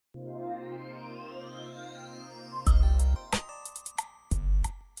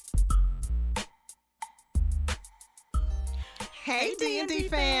Hey D&D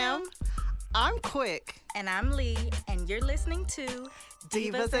fam. I'm Quick. And I'm Lee, and you're listening to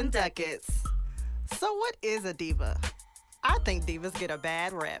Divas and Ducats. So what is a diva? I think divas get a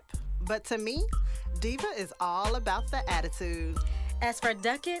bad rep. But to me, diva is all about the attitude. As for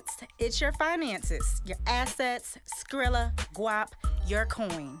ducats, it's your finances, your assets, Skrilla, guap, your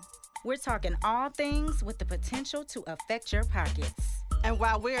coin. We're talking all things with the potential to affect your pockets. And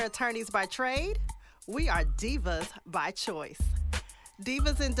while we're attorneys by trade, we are divas by choice.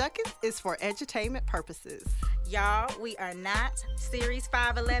 Divas and Ducats is for edutainment purposes. Y'all, we are not Series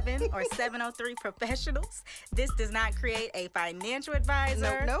 511 or 703 professionals. This does not create a financial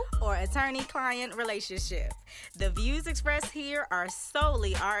advisor or attorney-client relationship. The views expressed here are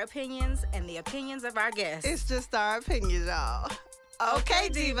solely our opinions and the opinions of our guests. It's just our opinions, y'all. Okay,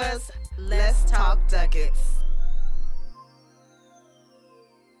 divas, let's talk Ducats.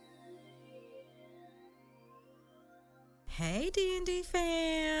 Hey D&D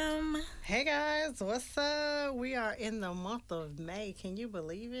fam. Hey guys, what's up? We are in the month of May. Can you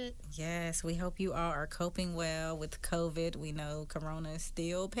believe it? Yes, we hope you all are coping well with COVID. We know Corona is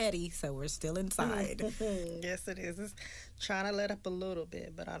still petty, so we're still inside. Yes, it is. It's trying to let up a little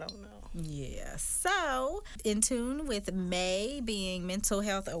bit, but I don't know. Yeah. So, in tune with May being Mental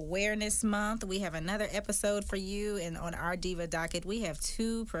Health Awareness Month, we have another episode for you. And on our Diva Docket, we have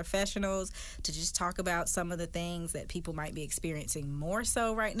two professionals to just talk about some of the things that people might be experiencing more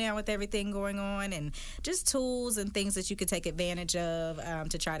so right now with everything going on, and just tools and things that you could take advantage of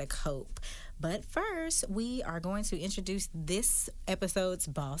to try to cope. But first, we are going to introduce this episode's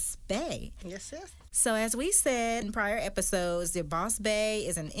Boss Bae. Yes. So as we said in prior episodes, the Boss Bae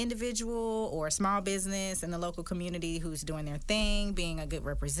is an individual or a small business in the local community who's doing their thing, being a good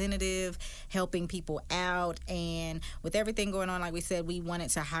representative, helping people out. And with everything going on, like we said, we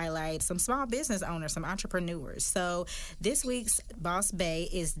wanted to highlight some small business owners, some entrepreneurs. So this week's Boss Bae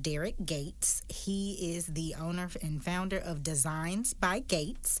is Derek Gates. He is the owner and founder of Designs by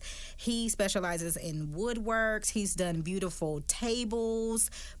Gates. He specializes in woodworks. He's done beautiful tables,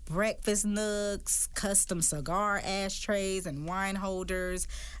 breakfast nooks, custom cigar ashtrays and wine holders.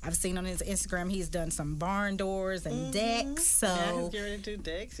 I've seen on his Instagram he's done some barn doors and decks. So yeah, he's getting to do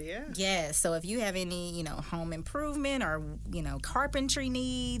decks, yeah. Yeah, so if you have any, home improvement or, carpentry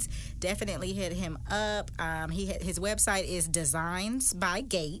needs, definitely hit him up. His website is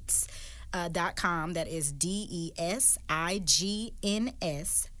designsbygates.com. That is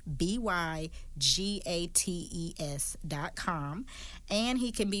DESIGNSBYGATES.com, and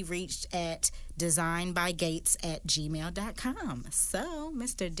he can be reached at designbygates@gmail.com. So,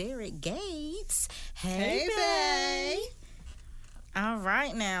 Mr. Derek Gates, hey babe. All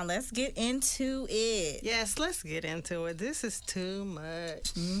right, now let's get into it. Yes, let's get into it. This is too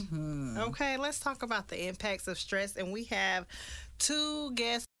much. Mm-hmm. Okay, let's talk about the impacts of stress, and we have two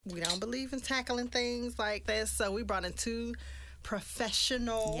guests. We don't believe in tackling things like this, so we brought in two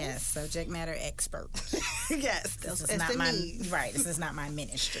professionals. Yes, subject matter experts. Yes, this is not my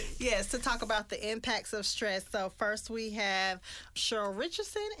ministry. Yes, to talk about the impacts of stress. So first we have Cheryl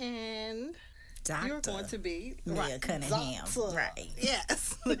Richardson and you're going to be Mia Cunningham. Doctor. Right.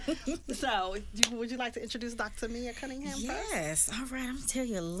 Yes. So would you like to introduce Dr. Mia Cunningham first? Yes. All right. I'm going to tell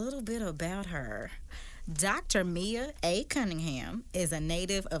you a little bit about her. Dr. Mia A. Cunningham is a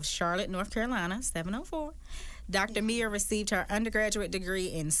native of Charlotte, North Carolina, 704. Dr. Mia received her undergraduate degree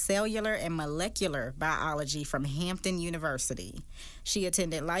in cellular and molecular biology from Hampton University. She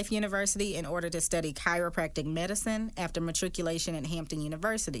attended Life University in order to study chiropractic medicine after matriculation at Hampton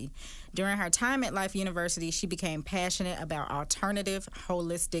University. During her time at Life University, she became passionate about alternative,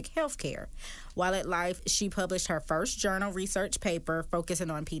 holistic healthcare. While at Life, she published her first journal research paper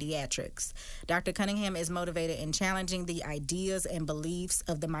focusing on pediatrics. Dr. Cunningham is motivated in challenging the ideas and beliefs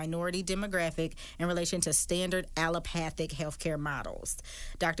of the minority demographic in relation to standard allopathic healthcare models.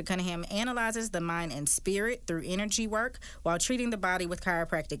 Dr. Cunningham analyzes the mind and spirit through energy work while treating the body with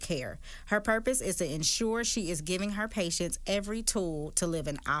chiropractic care. Her purpose is to ensure she is giving her patients every tool to live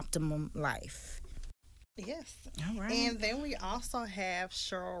an optimum life. Yes. All right. And then we also have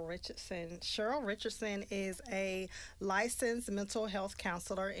Cheryl Richardson. Cheryl Richardson is a licensed mental health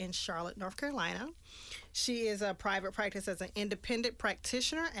counselor in Charlotte, North Carolina. She is a private practice as an independent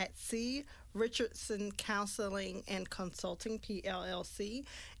practitioner at C. Richardson Counseling and Consulting, PLLC.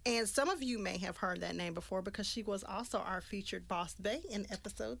 And some of you may have heard that name before because she was also our featured Boss Bae in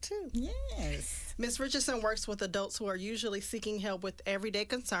episode 2. Yes. Ms. Richardson works with adults who are usually seeking help with everyday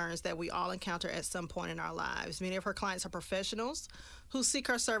concerns that we all encounter at some point in our lives. Many of her clients are professionals who seek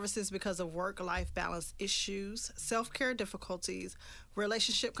her services because of work-life balance issues, self-care difficulties,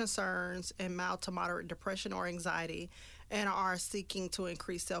 relationship concerns, and mild to moderate depression or anxiety. and are seeking to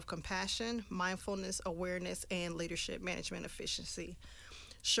increase self-compassion, mindfulness, awareness, and leadership management efficiency.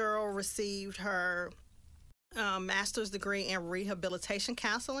 Cheryl received her master's degree in rehabilitation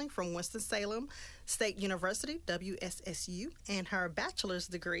counseling from Winston-Salem State University, WSSU, and her bachelor's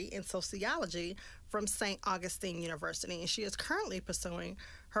degree in sociology from St. Augustine University. And she is currently pursuing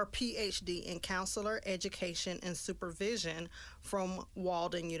her PhD in counselor education and supervision from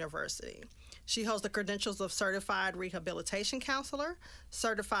Walden University. She holds the credentials of certified rehabilitation counselor,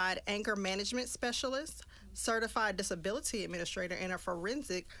 certified anger management specialist, certified disability administrator, and a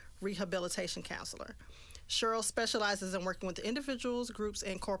forensic rehabilitation counselor. Cheryl specializes in working with individuals, groups,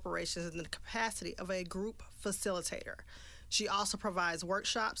 and corporations in the capacity of a group facilitator. She also provides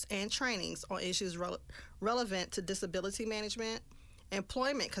workshops and trainings on issues relevant to disability management,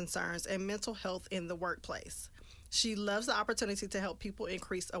 employment concerns, and mental health in the workplace. She loves the opportunity to help people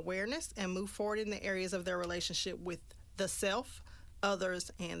increase awareness and move forward in the areas of their relationship with the self, others,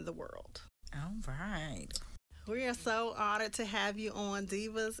 and the world. All right. We are so honored to have you on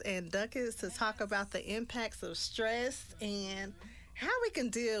Divas and Ducats to talk about the impacts of stress and how we can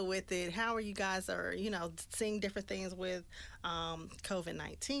deal with it. How you guys are, seeing different things with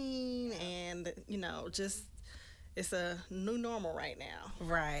COVID-19 and, just it's a new normal right now.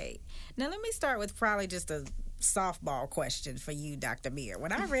 Right. Now, let me start with probably just a softball question for you, Dr. Meir.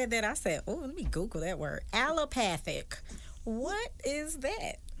 When I read that, I said, let me Google that word. Allopathic. What is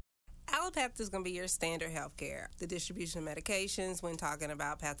that? Allopathic is going to be your standard health care. The distribution of medications when talking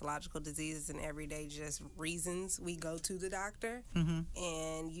about pathological diseases and everyday just reasons we go to the doctor.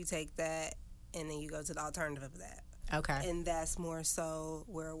 And you take that and then you go to the alternative of that. Okay. And that's more so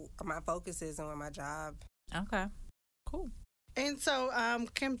where my focus is and where my job. Okay. Cool. And so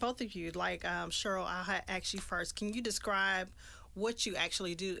can both of you, Cheryl, I'll ask you first, can you describe what you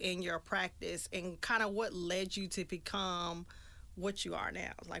actually do in your practice and kind of what led you to become what you are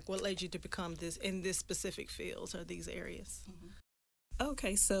now? Like, what led you to become this in this specific field or these areas?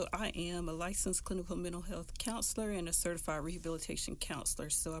 Okay, so I am a licensed clinical mental health counselor and a certified rehabilitation counselor,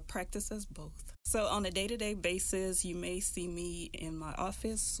 so I practice as both. So on a day-to-day basis, you may see me in my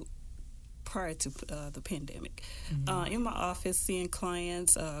office prior to the pandemic. In my office, seeing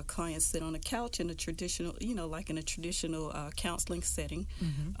clients sit on a couch in a traditional, like in a traditional counseling setting.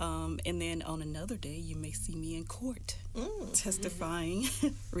 And then on another day, you may see me in court testifying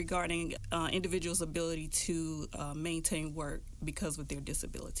regarding individuals' ability to maintain work because of their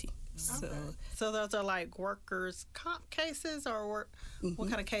disability. So those are like workers' comp cases, or what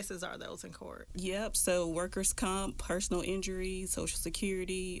kind of cases are those in court? Yep. So workers' comp, personal injury, Social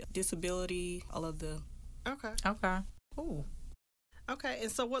Security, disability, all of the. Okay. Cool. Okay.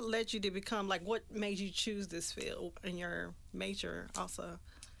 And so what led you to become, what made you choose this field in your major also?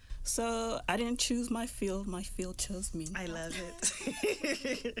 So I didn't choose my field. My field chose me. I love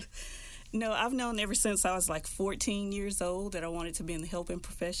it. No, I've known ever since I was 14 years old that I wanted to be in the helping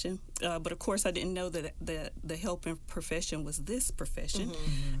profession. But of course, I didn't know that the helping profession was this profession.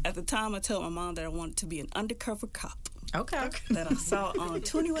 At the time, I told my mom that I wanted to be an undercover cop. Okay. That I saw on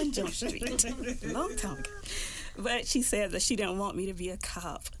 21 Jump Street a long time ago. But she said that she didn't want me to be a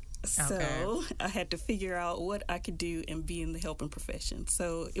cop. So I had to figure out what I could do and be in the helping profession.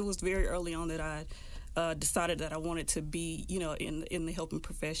 So it was very early on that I decided that I wanted to be, in the helping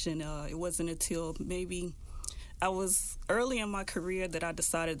profession. It wasn't until maybe I was early in my career that I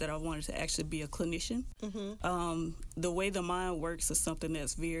decided that I wanted to actually be a clinician. The way the mind works is something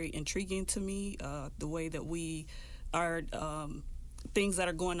that's very intriguing to me. The way that we are, things that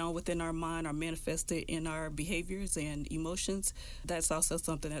are going on within our mind are manifested in our behaviors and emotions. That's also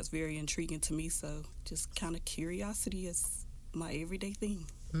something that's very intriguing to me. So just kind of curiosity is my everyday thing.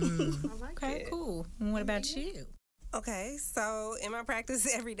 Okay, cool. And what about you? Okay, so in my practice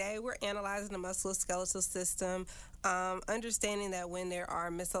every day, we're analyzing the musculoskeletal system, understanding that when there are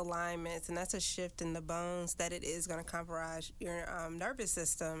misalignments, and that's a shift in the bones, that it is going to compromise your nervous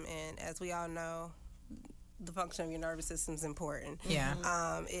system. And as we all know, the function of your nervous system is important. Yeah.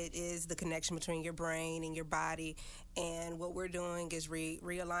 It is the connection between your brain and your body. And what we're doing is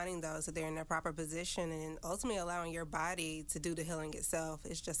realigning those so they're in their proper position and ultimately allowing your body to do the healing itself.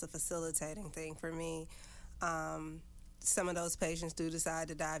 It's just a facilitating thing for me. Some of those patients do decide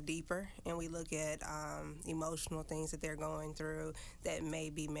to dive deeper, and we look at emotional things that they're going through that may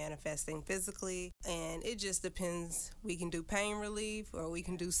be manifesting physically, and it just depends. We can do pain relief, or we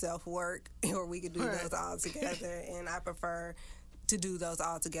can do self-work, or we can do those all together, and I prefer to do those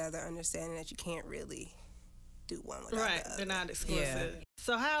all together, understanding that you can't really do one without the other. They're not exclusive. Yeah.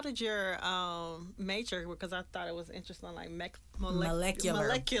 So how did your major, because I thought it was interesting, like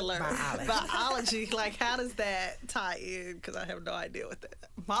Molecular biology, like how does that tie in? Because I have no idea what that.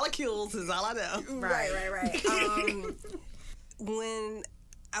 Molecules is all I know. Right. When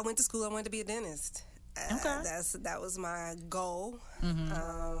I went to school, I wanted to be a dentist. That was my goal.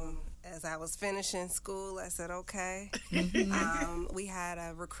 As I was finishing school, I said, okay. We had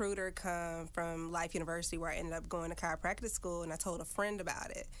a recruiter come from Life University where I ended up going to chiropractic school, and I told a friend about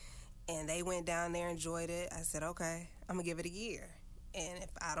it. And they went down there, enjoyed it. I said, okay, I'm going to give it a year. And if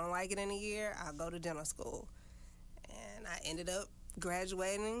I don't like it in a year, I'll go to dental school. And I ended up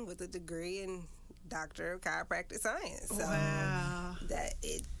graduating with a degree in Doctor of Chiropractic Science. So that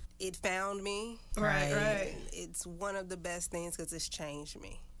it found me. Right. It's one of the best things because it's changed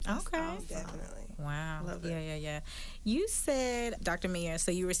me. Okay. Awesome. Definitely. Wow. Love it. Yeah. You said, Dr. Mia,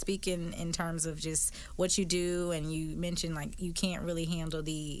 so you were speaking in terms of just what you do, and you mentioned like you can't really handle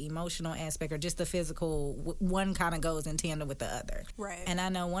the emotional aspect or just the physical. One kind of goes in tandem with the other. Right. And I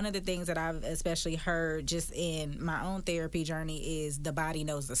know one of the things that I've especially heard just in my own therapy journey is the body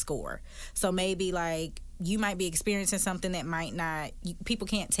knows the score. So maybe like you might be experiencing something that might not, people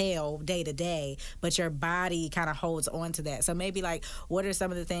can't tell day to day, but your body kind of holds on to that. So maybe like, what are some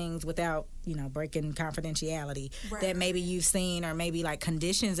of the things without, breaking confidentiality that maybe you've seen, or maybe like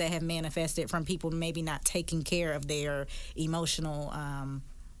conditions that have manifested from people maybe not taking care of their emotional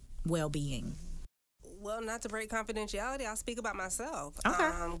well-being? Well, not to break confidentiality, I'll speak about myself.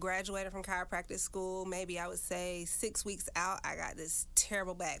 Okay. Graduated from chiropractic school, maybe I would say 6 weeks out, I got this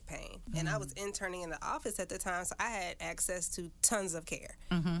terrible back pain. And I was interning in the office at the time, so I had access to tons of care.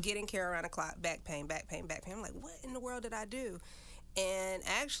 Getting care around the clock, back pain. I'm like, what in the world did I do? And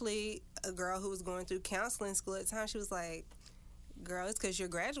actually, a girl who was going through counseling school at the time, she was like, girl, it's because you're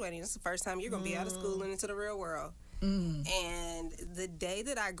graduating. It's the first time you're going to be out of school and into the real world. And the day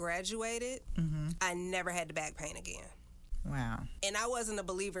that I graduated, I never had the back pain again. Wow. And I wasn't a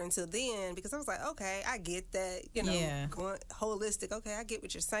believer until then, because I was like, okay, I get that, going holistic. Okay, I get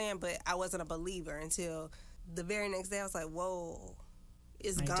what you're saying, but I wasn't a believer until the very next day. I was like, whoa,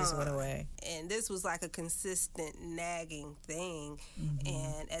 it's gone. It just went away. And this was like a consistent nagging thing.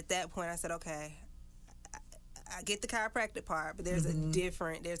 And at that point, I said, okay, I get the chiropractic part, but there's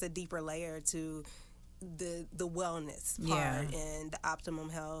a deeper layer to the wellness part and the optimum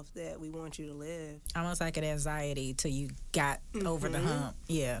health that we want you to live. Almost like an anxiety till you got over the hump.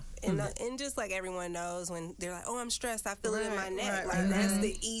 Yeah. And just like everyone knows, when they're like, oh, I'm stressed, I feel it in my neck. That's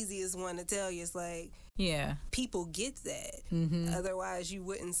the easiest one to tell you. It's like, people get that. Otherwise, you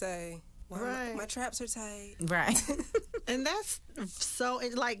wouldn't say, well, my traps are tight. Right. And that's so,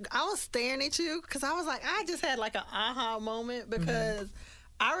 like, I was staring at you because I was like, I just had like an aha moment, because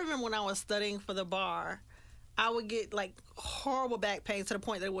I remember when I was studying for the bar, I would get like horrible back pain to the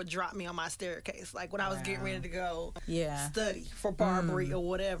point that it would drop me on my staircase. Like when I was getting ready to go study for barbary or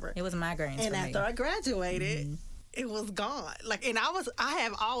whatever. It was migraines. And for after me. I graduated, it was gone. Like, and I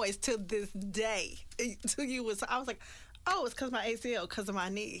have always to this day, I was like, oh, it's because my ACL, because of my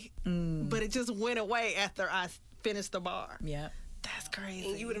knee. But it just went away after I finished the bar. Yeah. That's crazy.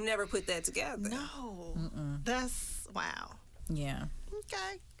 And you would have never put that together. No. That's, wow. Yeah.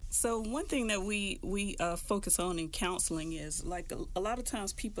 Okay. So one thing that we focus on in counseling is, like, a lot of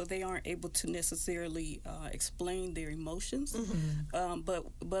times people, they aren't able to necessarily explain their emotions,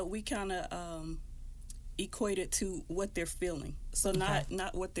 but we kind of equate it to what they're feeling. So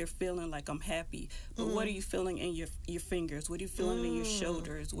not what they're feeling, like I'm happy, but what are you feeling in your fingers? What are you feeling in your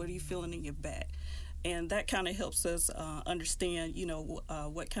shoulders? What are you feeling in your back? And that kind of helps us understand,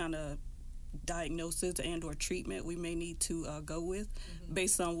 what kind of diagnosis and or treatment we may need to go with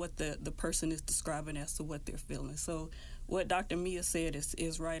based on what the person is describing as to what they're feeling. So what Dr. Mia said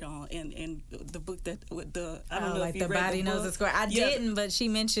is right on. And the book that I don't know if you the read body the book. knows the score. I didn't, but she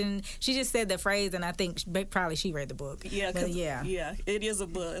just said the phrase, and I think probably she read the book. Yeah, it is a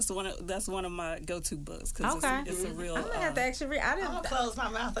book. That's one of my go-to books, because it's a real. I'm gonna have to actually read. I'll close my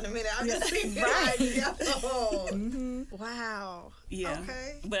mouth in a minute. I'm just right. Wow. Yeah.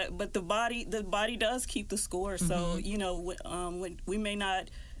 Okay. But the body does keep the score. So when we may not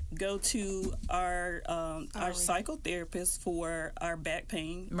go to our psychotherapist for our back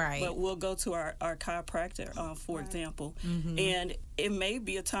pain, right? But we'll go to our chiropractor, for example, and it may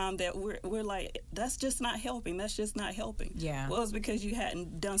be a time that we're like, that's just not helping. That's just not helping. Yeah. Well, it's because you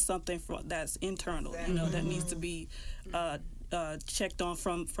hadn't done something that's internal. That needs to be checked on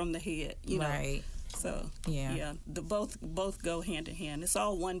from the head. Right. So the both go hand in hand. It's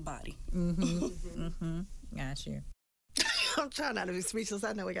all one body. Got you. I'm trying not to be speechless.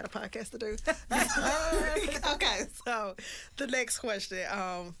 I know we got a podcast to do. Okay, so the next question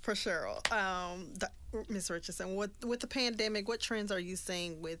for Cheryl. Ms. Richardson, with the pandemic, what trends are you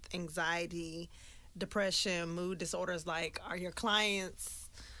seeing with anxiety, depression, mood disorders? Like, are your clients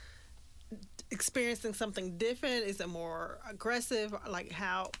experiencing something different? Is it more aggressive? Like,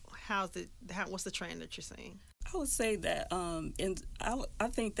 what's the trend that you're seeing? I would say that, and I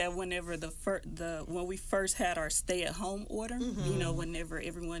think that whenever when we first had our stay-at-home order, whenever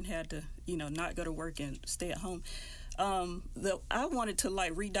everyone had to, not go to work and stay at home, I wanted to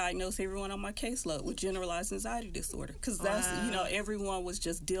re-diagnose everyone on my caseload with generalized anxiety disorder, because that's everyone was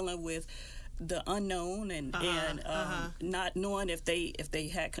just dealing with the unknown and not knowing if they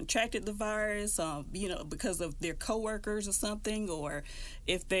had contracted the virus, because of their coworkers or something, or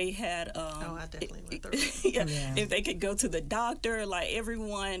if they had I definitely went through if they could go to the doctor. Like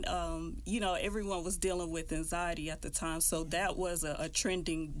everyone, everyone was dealing with anxiety at the time, so that was a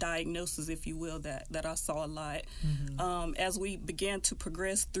trending diagnosis, if you will, that I saw a lot. As we began to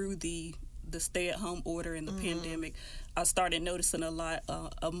progress through the stay-at-home order and the pandemic, I started noticing a lot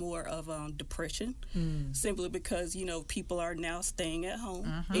more of depression, simply because, people are now staying at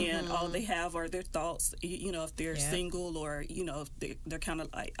home and all they have are their thoughts, if they're single, or, if they're kind of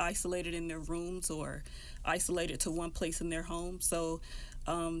like isolated in their rooms or isolated to one place in their home. So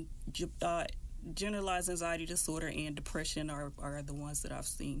generalized anxiety disorder and depression are the ones that I've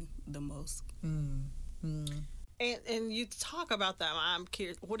seen the most. And you talk about that. I'm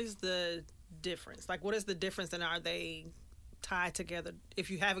curious, what is the difference? Like, what is the difference, and are they tied together? If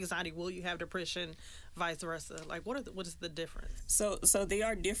you have anxiety, will you have depression, vice versa? Like, what is the difference? So they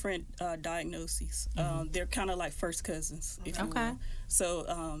are different diagnoses. They're kind of like first cousins, if you will. So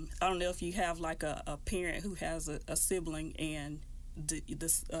I don't know if you have like a parent who has a sibling, and the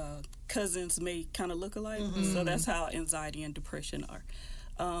cousins may kind of look alike. So that's how anxiety and depression are.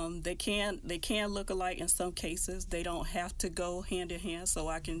 They can look alike in some cases. They don't have to go hand in hand. So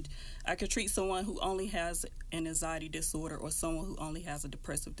I can treat someone who only has an anxiety disorder or someone who only has a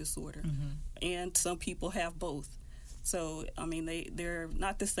depressive disorder, and some people have both. So I mean, they're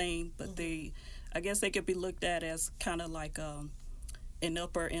not the same, but I guess they could be looked at as kind of like an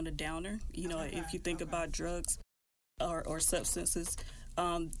upper and a downer. If you think about drugs or substances.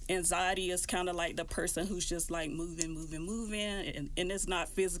 Anxiety is kind of like the person who's just like moving, and it's not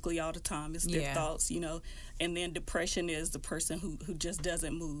physically all the time. It's their thoughts, And then depression is the person who just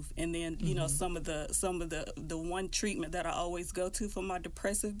doesn't move. And then some of the one treatment that I always go to for my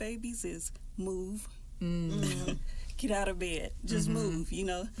depressive babies is move. Get out of bed, just move.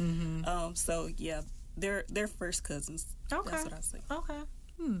 So yeah, they're first cousins. Okay, that's what I say. Okay,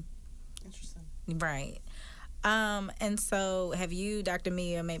 Interesting. Right. And so have you, Dr.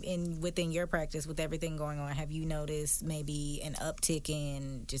 Mia, maybe within your practice with everything going on, have you noticed maybe an uptick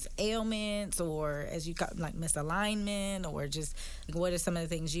in just ailments, or as you got like misalignment, or just what are some of the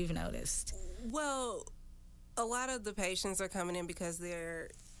things you've noticed? Well, a lot of the patients are coming in because they're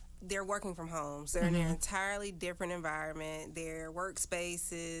working from home. So they're in an entirely different environment. Their workspace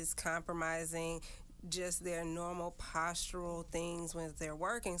is compromising just their normal postural things when they're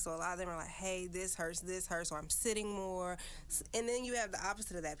working. So a lot of them are like, hey, this hurts, or I'm sitting more. And then you have the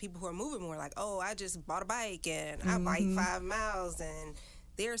opposite of that. People who are moving more, like, oh, I just bought a bike and I bike 5 miles, and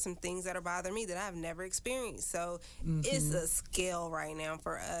there are some things that are bothering me that I've never experienced. So it's a scale right now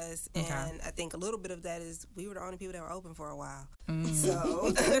for us. And I think a little bit of that is we were the only people that were open for a while.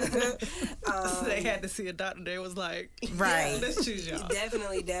 So they had to see a doctor. They was like, right, let's choose y'all.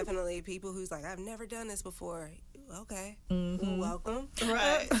 Definitely people who's like, I've never done this before. Okay, well, welcome.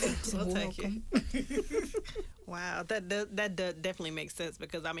 Right, we'll take you. Wow, that definitely makes sense,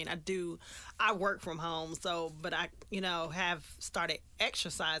 because I mean, I work from home, but I have started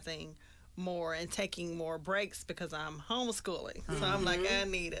exercising more and taking more breaks because I'm homeschooling. So I'm like, I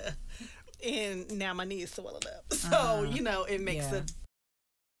need and now my knee is swelling up. So it makes it.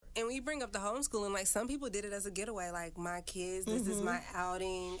 And when you bring up the homeschooling, like, some people did it as a getaway. Like, my kids, this is my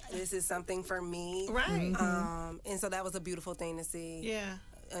outing. This is something for me. Right. And so that was a beautiful thing to see. Yeah.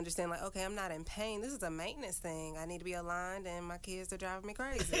 Understand, like, okay, I'm not in pain. This is a maintenance thing. I need to be aligned, and my kids are driving me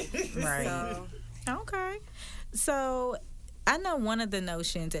crazy. Right. Okay. So I know one of the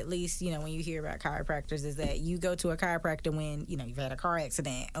notions, at least, when you hear about chiropractors, is that you go to a chiropractor when, you've had a car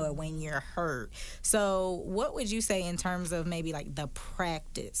accident or when you're hurt. So what would you say in terms of maybe like the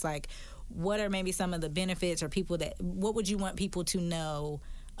practice? Like, what are maybe some of the benefits, or what would you want people to know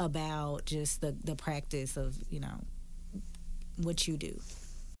about just the practice of, what you do?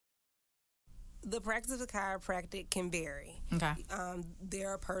 The practice of chiropractic can vary. Okay. There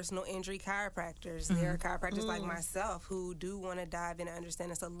are personal injury chiropractors. There are chiropractors like myself who do want to dive in and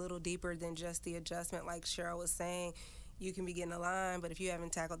understand it's a little deeper than just the adjustment. Like Cheryl was saying, you can be getting a line, but if you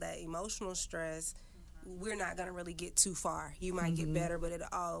haven't tackled that emotional stress, we're not going to really get too far. You might get better, but it'll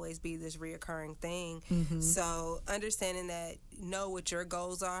always be this reoccurring thing. So understanding that, know what your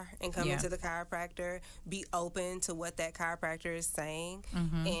goals are and coming to the chiropractor, be open to what that chiropractor is saying.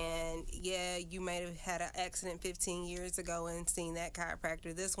 And yeah, you may have had an accident 15 years ago and seen that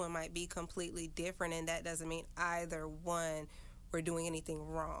chiropractor. This one might be completely different, and that doesn't mean either one were doing anything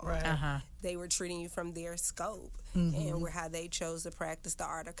wrong. Right. They were treating you from their scope and how they chose to practice the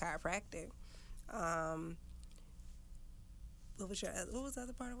art of chiropractic. What was the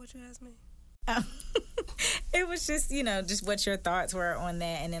other part of what you asked me? It was just, just what your thoughts were on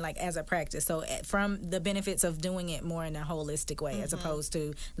that, and then like as a practice. So from the benefits of doing it more in a holistic way as opposed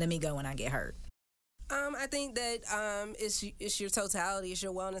to let me go when I get hurt. I think that it's your totality, it's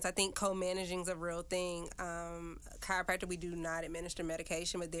your wellness. I think co-managing is a real thing. Chiropractic, we do not administer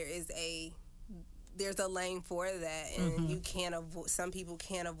medication, but there's a lane for that, and you can't avoid. Some people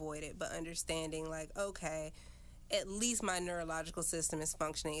can't avoid it, but understanding like, okay, at least my neurological system is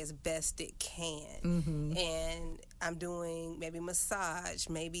functioning as best it can, and I'm doing maybe massage,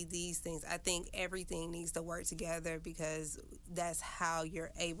 maybe these things. I think everything needs to work together because that's how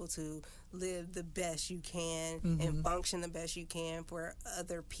you're able to live the best you can and function the best you can for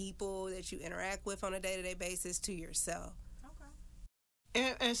other people that you interact with on a day-to-day basis, to yourself.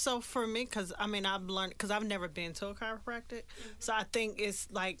 And so for me, because I've learned, because I've never been to a chiropractic, so I think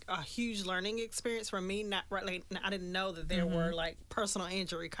it's like a huge learning experience for me. I didn't know that there were like personal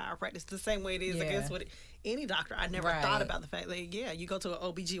injury chiropractors the same way it is, I guess, with any doctor. I never thought about the fact that, you go to an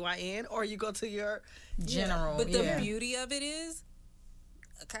OBGYN or you go to your general. But the beauty of it is,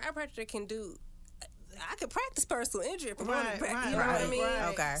 a chiropractor can do. I could practice personal injury if I wanted to practice. You know what I mean?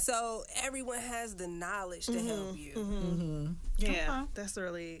 Okay. So everyone has the knowledge to help you. Yeah, that's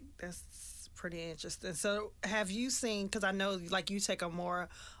pretty interesting. So have you seen, because I know like you take a more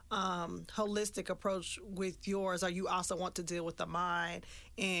holistic approach with yours, or you also want to deal with the mind,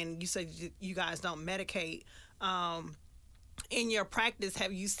 and you said you guys don't medicate. In your practice,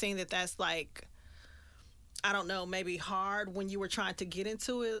 have you seen that that's like, I don't know, maybe hard when you were trying to get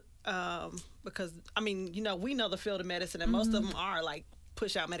into it? Because we know the field of medicine, and most of them are like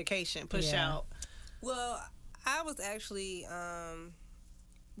push out medication, out. Well, I was actually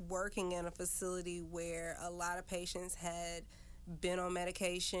working in a facility where a lot of patients had been on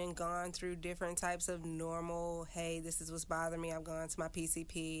medication, gone through different types of normal, hey, this is what's bothering me, I've gone to my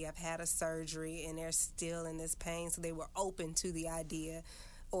PCP, I've had a surgery, and they're still in this pain. So they were open to the idea.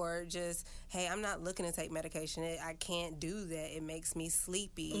 Or just, hey, I'm not looking to take medication. I can't do that. It makes me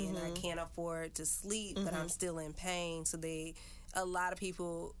sleepy, and I can't afford to sleep, but I'm still in pain. So a lot of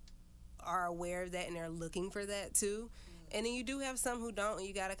people are aware of that, and they're looking for that too. And then you do have some who don't, and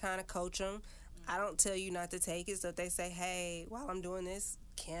you got to kind of coach them. I don't tell you not to take it. So if they say, hey, while I'm doing this,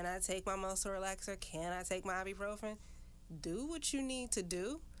 can I take my muscle relaxer? Can I take my ibuprofen? Do what you need to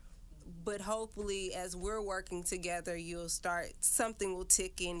do. But hopefully, as we're working together, something will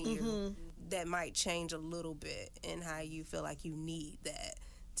tick in you that might change a little bit in how you feel like you need that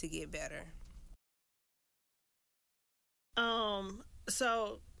to get better.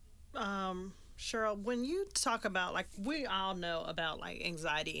 Cheryl, when you talk about, like, we all know about like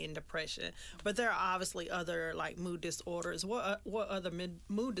anxiety and depression, but there are obviously other like mood disorders. What other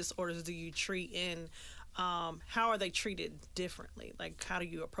mood disorders do you treat, and how are they treated differently? Like, how do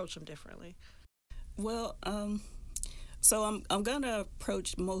you approach them differently? Well, so I'm gonna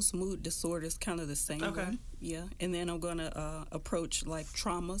approach most mood disorders kind of the same way. Yeah, and then I'm gonna approach like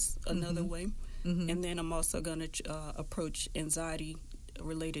traumas another way, and then I'm also gonna approach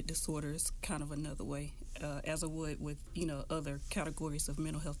anxiety-related disorders kind of another way, as I would with other categories of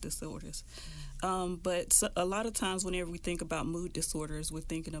mental health disorders. But a lot of times, whenever we think about mood disorders, we're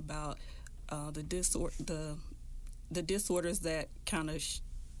thinking about the disorders that kind of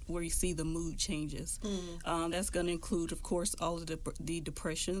where you see the mood changes. That's going to include, of course, all of the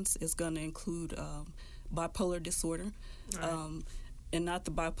depressions. It's going to include bipolar disorder, and not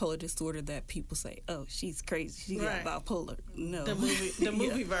the bipolar disorder that people say, oh, she's crazy, she got bipolar. No, the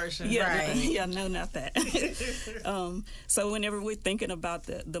movie version. Yeah, no, not that. So whenever we're thinking about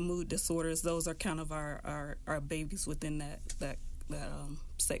the mood disorders, those are kind of our babies within that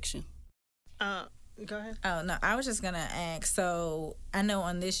section. Go ahead. Oh, no, I was just going to ask. So I know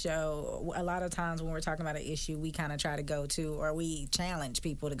on this show, a lot of times when we're talking about an issue, we kind of try to go to, or we challenge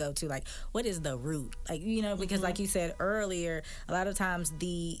people to go to, like, what is the root? Like, you know, because like you said earlier, a lot of times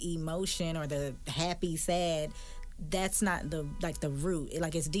the emotion or the happy, sad, that's not the root.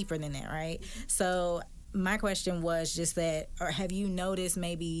 Like, it's deeper than that, right? So my question was just that, or have you noticed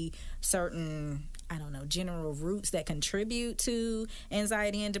maybe certain, I don't know, general roots that contribute to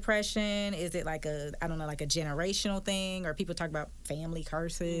anxiety and depression? Is it like a generational thing, or people talk about family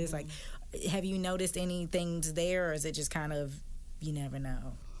curses? Like, have you noticed any things there, or is it just kind of, you never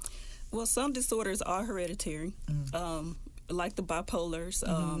know? Well, some disorders are hereditary, like the bipolars,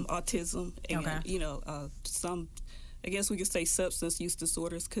 autism, and some. I guess we could say substance use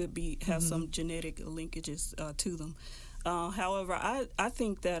disorders could have some genetic linkages to them. However, I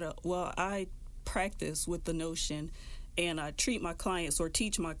think that I practice with the notion, and I treat my clients or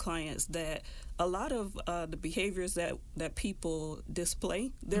teach my clients that a lot of the behaviors that people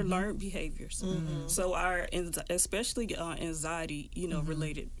display, they're learned behaviors. So especially anxiety,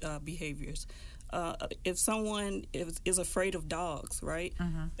 related behaviors. If someone is afraid of dogs, right?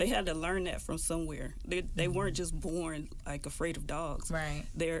 They had to learn that from somewhere. They weren't just born like afraid of dogs. Right.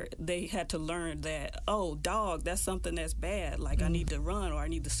 They had to learn that, oh, dog, that's something that's bad. Like I need to run, or I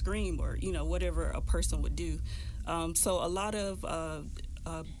need to scream, or whatever a person would do. So a lot of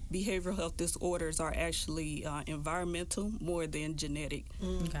behavioral health disorders are actually environmental more than genetic.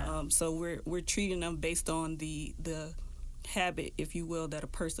 Okay. So we're treating them based on the habit, if you will, that a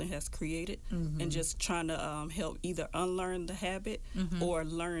person has created, and just trying to help either unlearn the habit or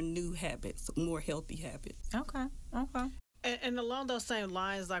learn new habits, more healthy habits. Okay. And along those same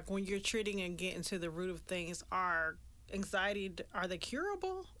lines, like when you're treating and getting to the root of things, are they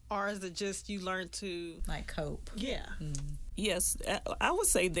curable, or is it just you learn to like cope? Yeah. Yes, I would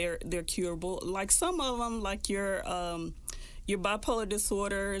say they're curable. Like some of them, like your bipolar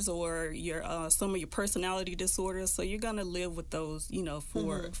disorders or your some of your personality disorders. So you're gonna live with those,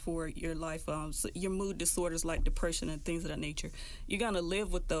 for your life. So your mood disorders like depression and things of that nature, you're gonna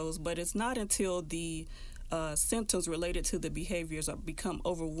live with those. But it's not until the symptoms related to the behaviors become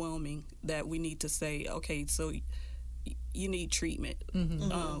overwhelming that we need to say, okay, so you need treatment,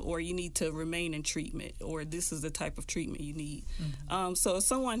 or you need to remain in treatment, or this is the type of treatment you need. So if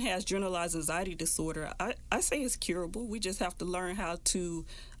someone has generalized anxiety disorder, I say it's curable. We just have to learn how to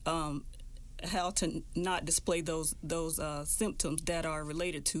not display those symptoms that are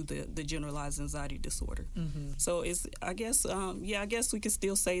related to the generalized anxiety disorder. So I guess we can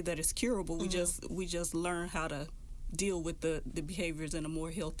still say that it's curable. We just learn how to deal with the behaviors in a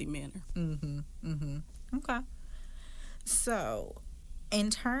more healthy manner. Okay. So,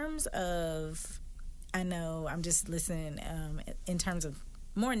 in terms of, I know I'm just listening, in terms of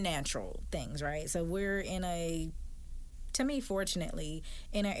more natural things, right? So we're to me, fortunately,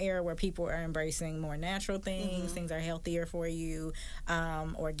 in an era where people are embracing more natural things, things are healthier for you,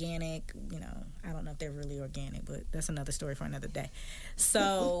 organic, I don't know if they're really organic, but that's another story for another day.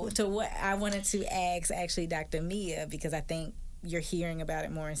 So, to what I wanted to ask, actually, Dr. Mia, because I think you're hearing about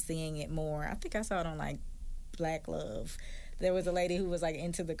it more and seeing it more. I think I saw it on, like, Black Love. There was a lady who was like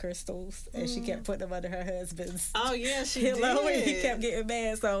into the crystals, and she kept putting them under her husband's pillow, and he kept getting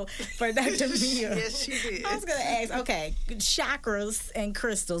mad. So for Dr. Mia, yes, she did. I was gonna ask, okay, chakras and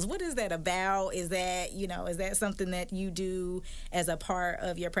crystals. What is that about? Is that is that something that you do as a part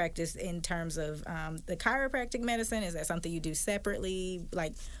of your practice in terms of the chiropractic medicine? Is that something you do separately?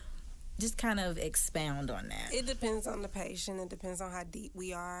 Like, just kind of expound on that. It depends on the patient. It depends on how deep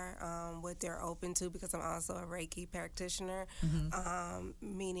we are, what they're open to, because I'm also a Reiki practitioner,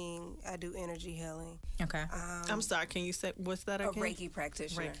 meaning I do energy healing. Okay. I'm sorry, can you say, what's that again? A Reiki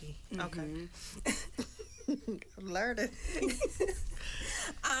practitioner. Reiki. Okay. Learn it.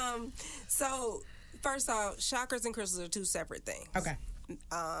 So, first off, chakras and crystals are two separate things. Okay.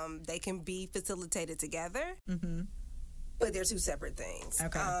 They can be facilitated together. But they're two separate things.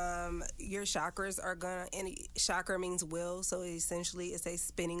 Okay. Your chakras are chakra means wheel, so essentially it's a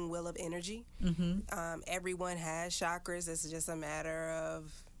spinning wheel of energy. Everyone has chakras. It's just a matter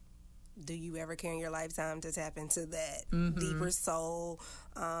of, do you ever care in your lifetime to tap into that deeper soul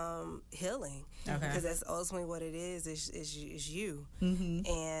healing? Okay. Because that's ultimately what it is you.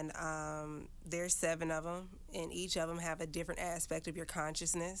 And there's 7 of them, and each of them have a different aspect of your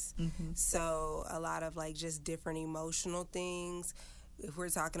consciousness. So a lot of like just different emotional things. If we're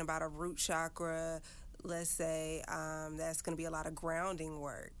talking about a root chakra, let's say that's going to be a lot of grounding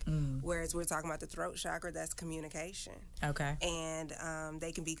work. Whereas we're talking about the throat chakra, that's communication. Okay. And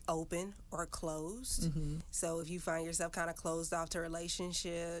they can be open or closed. So if you find yourself kind of closed off to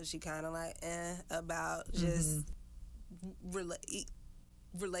relationships, you kind of like about just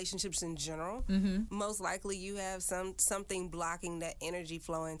relationships in general, most likely you have something blocking that energy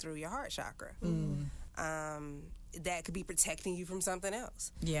flowing through your heart chakra. That could be protecting you from something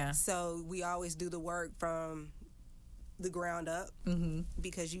else. Yeah. So we always do the work from the ground up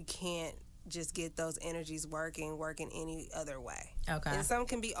because you can't just get those energies working any other way. Okay. And some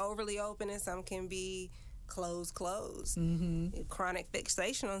can be overly open and some can be closed. Chronic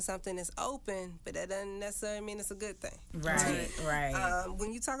fixation on something is open, but that doesn't necessarily mean it's a good thing. Right.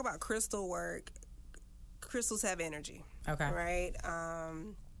 When you talk about crystal work, crystals have energy. Okay. Right?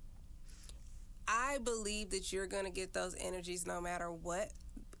 I believe that you're going to get those energies no matter what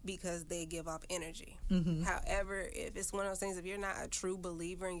because they give off energy. However, if it's one of those things, if you're not a true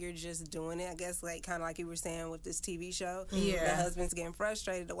believer and you're just doing it, I guess like kind of like you were saying with this TV show, the husband's getting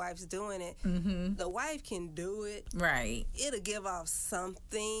frustrated, the wife's doing it. The wife can do it. Right. It'll give off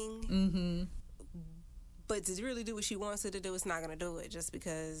something. But to really do what she wants it to do, it's not going to do it just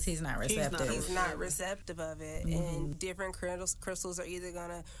because he's not receptive. He's not receptive of it. And different crystals are either going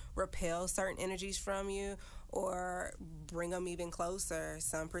to repel certain energies from you or bring them even closer.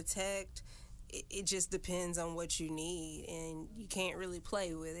 Some protect. It just depends on what you need. And you can't really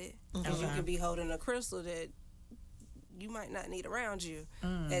play with it. Because you could be holding a crystal that you might not need around you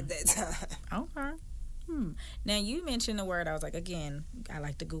at that time. Okay. Now, you mentioned the word, I was like, again, I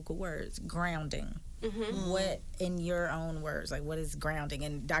like to Google words, grounding. What, in your own words, like what is grounding?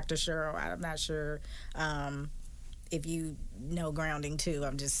 And Dr. Cheryl, I'm not sure if you know grounding too.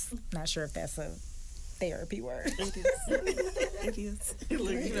 I'm just not sure if that's a therapy word. It is.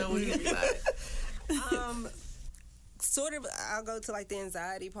 You know, we can be Sort of, I'll go to like the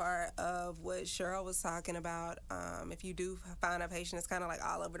anxiety part of what Cheryl was talking about. If you do find a patient that's kind of like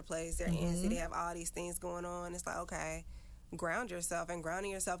all over the place, they're antsy, they have all these things going on, it's like, okay, ground yourself. And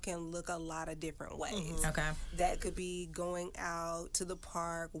grounding yourself can look a lot of different ways. Okay. That could be going out to the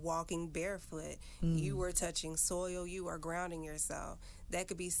park, walking barefoot. You are touching soil, you are grounding yourself. That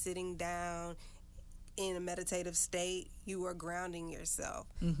could be sitting down in a meditative state, you are grounding yourself.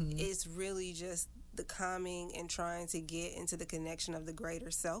 It's really just the calming and trying to get into the connection of the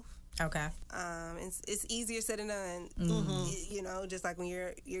greater self. Okay. It's easier said than done. You know, just like when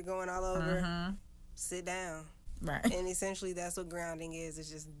you're going all over, sit down. Right. And essentially that's what grounding is. It's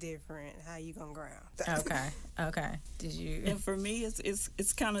just different how you gonna ground. Okay. Did you? And for me,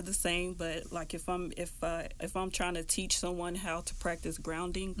 it's kind of the same. But like if I'm trying to teach someone how to practice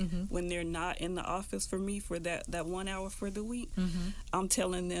grounding when they're not in the office for me for that 1 hour for the week, I'm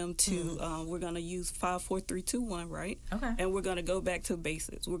telling them to we're gonna use 5, 4, 3, 2, 1, right? Okay. And we're gonna go back to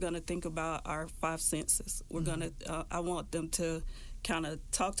basics. We're gonna think about our 5 senses. We're gonna I want them to kind of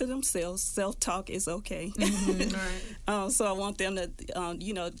talk to themselves. Self-talk is okay. So I want them to,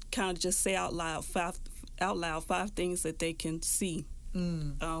 kind of just say out loud 5 things that they can see,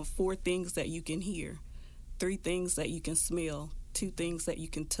 4 things that you can hear, 3 things that you can smell, 2 things that you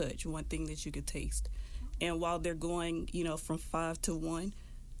can touch, 1 thing that you can taste. And while they're going, from 5 to 1,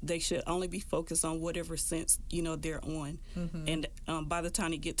 they should only be focused on whatever sense they're on. And by the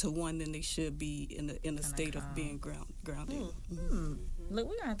time they get to 1, then they should be in a state of being grounded. Look,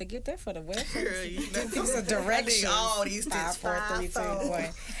 we're gonna have to get that for the website. Girl, you know, These are directions. all these things. 5, 4, 3, 2, 1.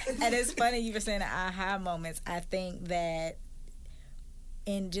 And it's funny you were saying the aha moments. I think that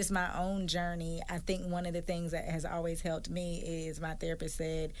in just my own journey, I think one of the things that has always helped me is my therapist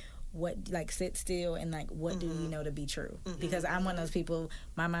said, sit still and what do you know to be true? Because I'm one of those people,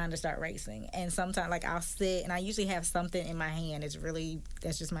 my mind will start racing, and sometimes I'll sit and I usually have something in my hand.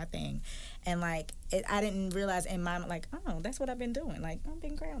 That's just my thing. And I didn't realize in my mind, that's what I've been doing. I've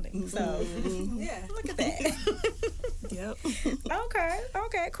been grounding. So yeah, look at that. Yep.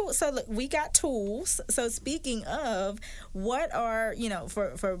 Okay, cool. So look, we got tools. So speaking of, what are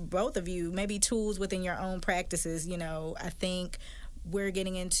for both of you, maybe tools within your own practices? I think we're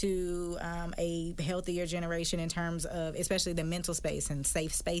getting into a healthier generation in terms of especially the mental space and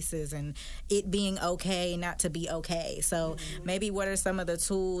safe spaces and it being okay not to be okay. So maybe what are some of the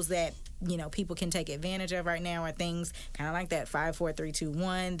tools that people can take advantage of right now, or things kind of like that 5, 4, 3, 2,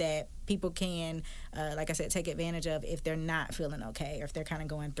 1 that people can like I said, take advantage of if they're not feeling okay or if they're kind of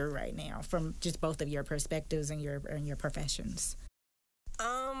going through right now, from just both of your perspectives and your professions?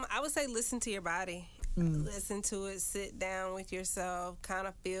 I would say listen to your body. Listen to it, sit down with yourself, kind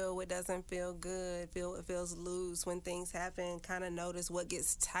of feel what doesn't feel good, feel what feels loose. When things happen, kind of notice what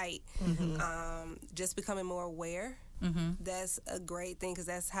gets tight. Just becoming more aware. That's a great thing, because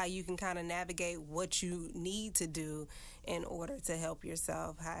that's how you can kind of navigate what you need to do in order to help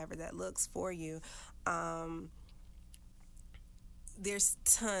yourself, however that looks for you. There's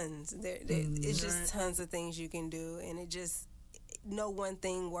tons. It's just tons of things you can do, and no one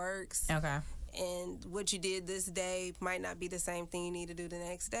thing works. Okay. And what you did this day might not be the same thing you need to do the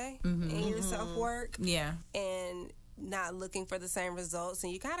next day in your self-work. Yeah. And not looking for the same results.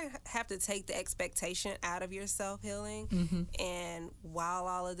 And you kind of have to take the expectation out of your self-healing. And while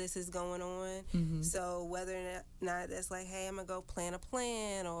all of this is going on, so whether or not that's like, hey, I'm going to go plan a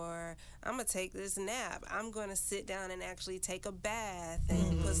plan, or I'm going to take this nap. I'm going to sit down and actually take a bath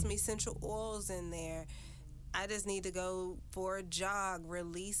and put some essential oils in there. I just need to go for a jog.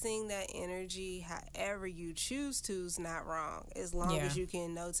 Releasing that energy however you choose to is not wrong. As long as you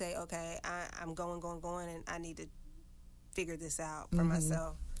can notate, okay, I'm going, and I need to figure this out for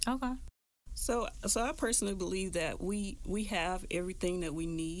myself. Okay. So I personally believe that we have everything that we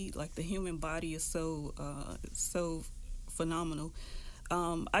need. Like, the human body is so phenomenal.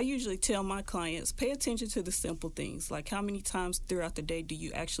 I usually tell my clients, pay attention to the simple things. Like, how many times throughout the day do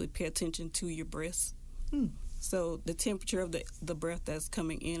you actually pay attention to your breaths? So the temperature of the breath that's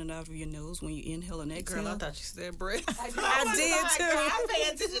coming in and out of your nose when you inhale and exhale. Girl, I thought you said breath. I did too. I pay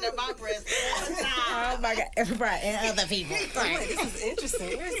attention to my breath all the time. Oh my God! Right, and other people. Like, this is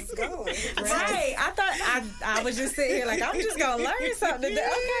interesting. Where's this going? Right. I thought I was just sitting here like, I'm just gonna learn something today.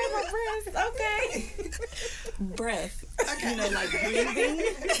 Okay, my breath. Okay. Breath. You know, like breathing.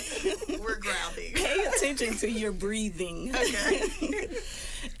 We're grounding. Pay attention to your breathing. Okay.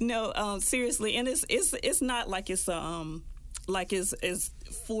 No, seriously, and it's not like it's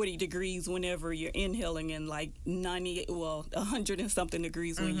 40 degrees whenever you're inhaling, and like 100 and something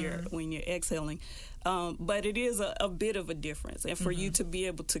degrees when you're exhaling. But it is a bit of a difference, and for you to be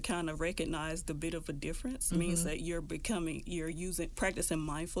able to kind of recognize the bit of a difference means that you're practicing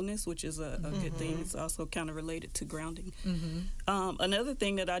mindfulness, which is a good thing. It's also kind of related to grounding. Another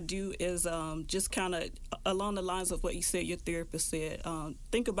thing that I do is just kind of along the lines of what you said, your therapist said,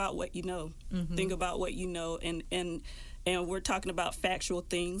 think about what you know. Think about what you know, and we're talking about factual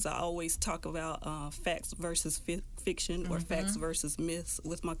things. I always talk about facts versus fiction, or facts versus myths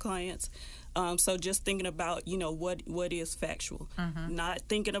with my clients. So just thinking about, what is factual, not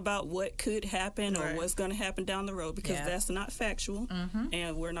thinking about what could happen or what's going to happen down the road, because that's not factual,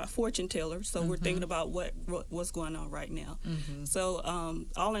 and we're not fortune tellers. So we're thinking about what's going on right now. So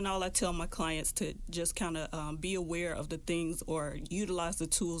all in all, I tell my clients to just kind of be aware of the things, or utilize the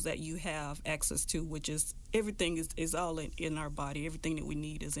tools that you have access to, which is everything is all in our body. Everything that we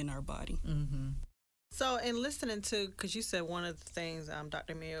need is in our body. So, in listening to, because you said one of the things,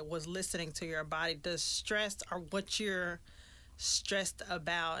 Dr. Mia, was listening to your body. Does stress, or what you're stressed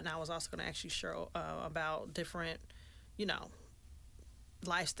about, and I was also going to ask you, Cheryl, about different,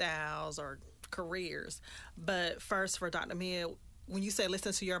 lifestyles or careers. But first, for Dr. Mia, when you say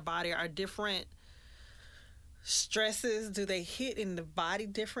listen to your body, are different stresses, do they hit in the body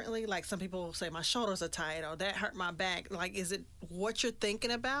differently? Like, some people say my shoulders are tight, or that hurt my back. Like, is it what you're thinking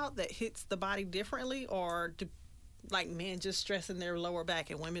about that hits the body differently, or like men just stressing their lower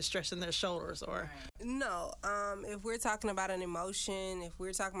back and women stressing their shoulders? Or no, if we're talking about an emotion, if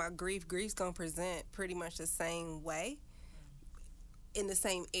we're talking about grief's gonna present pretty much the same way, in the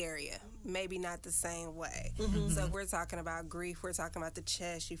same area, maybe not the same way. So if we're talking about grief, we're talking about the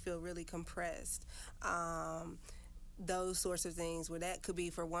chest, you feel really compressed. Those sorts of things, where that could be,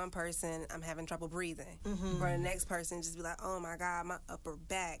 for one person, I'm having trouble breathing. For the next person, just be like, oh my God, my upper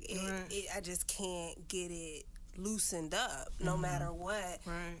back, I just can't get it loosened up no matter what.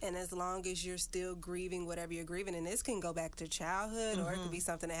 And as long as you're still grieving whatever you're grieving, and this can go back to childhood, or it could be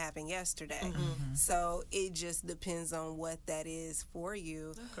something that happened yesterday. So it just depends on what that is for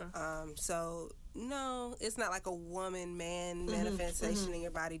you. So no, it's not like a woman-man manifestation in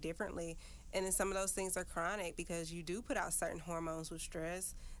your body differently. And then some of those things are chronic, because you do put out certain hormones with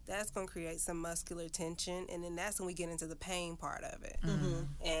stress. That's going to create some muscular tension, and then that's when we get into the pain part of it.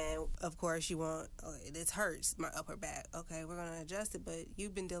 And of course, you want, this hurts, my upper back. Okay, we're going to adjust it, but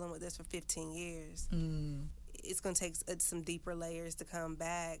you've been dealing with this for 15 years. It's going to take some deeper layers to come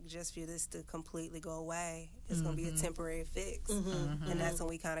back just for this to completely go away. It's going to be a temporary fix. And that's when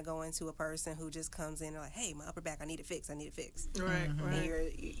we kind of go into a person who just comes in and like, hey, my upper back, I need it fixed. And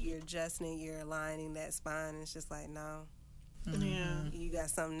you're adjusting, you're aligning that spine, and it's just like, no. You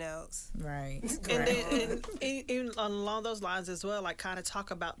got something else. Right. And then, and even along those lines as well, like, kind of talk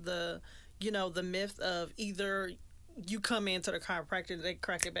about the, the myth of either you come into the chiropractor, they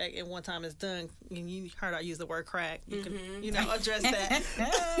crack it back, and one time it's done. And you heard I use the word crack. You can, address that.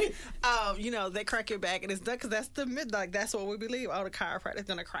 They crack your back and it's done, because that's the myth. Like, that's what we believe. Oh, the chiropractor's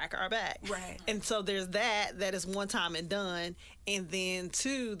going to crack our back. Right. And so there's that is one time and done. And then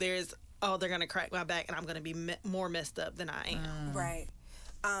two, there's, oh, they're going to crack my back and I'm going to be more messed up than I am. Right.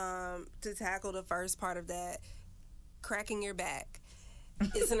 To tackle the first part of that, cracking your back.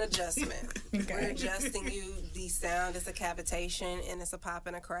 It's an adjustment. Okay. We're adjusting you. The sound is a cavitation and it's a pop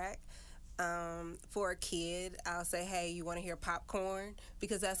and a crack. For a kid, I'll say, hey, you want to hear popcorn?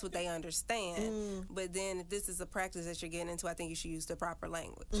 Because that's what they understand. But then if this is a practice that you're getting into, I think you should use the proper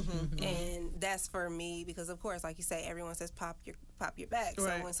language. And that's for me, because of course, like you say, everyone says pop your back.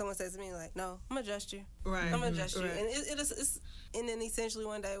 Right. So when someone says to me, like, no, I'm going to adjust you. Right. I'm going to adjust you. Right. And and then essentially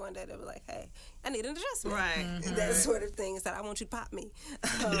one day they'll be like, hey, I need an adjustment. Right. That sort of thing is that I want you to pop me.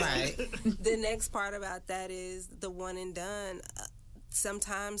 Right. The next part about that is the one and done.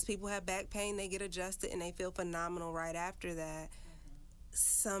 Sometimes people have back pain, they get adjusted, and they feel phenomenal right after that.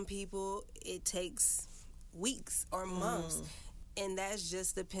 Some people, it takes weeks or months, and that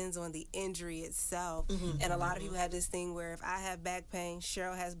just depends on the injury itself. And a lot of people have this thing where if I have back pain,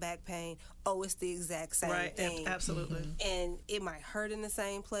 Cheryl has back pain, it's the exact same thing. Absolutely. And it might hurt in the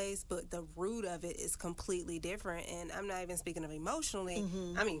same place, but the root of it is completely different. And I'm not even speaking of emotionally,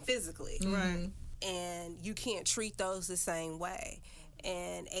 I mean physically. Right. And you can't treat those the same way.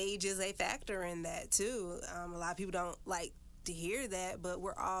 And age is a factor in that too. A lot of people don't like to hear that, but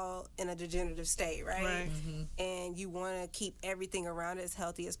we're all in a degenerative state, right? Right. And you want to keep everything around it as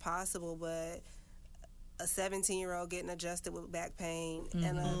healthy as possible, but a 17-year-old getting adjusted with back pain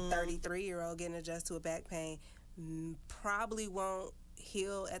and a 33-year-old getting adjusted with back pain probably won't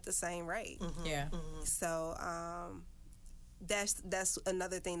heal at the same rate. Yeah. So that's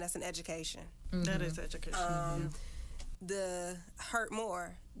another thing. That's an education. That is education. The hurt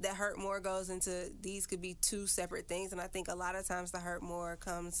more. That hurt more goes into, these could be two separate things, and I think a lot of times the hurt more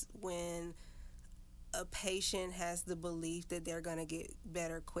comes when a patient has the belief that they're going to get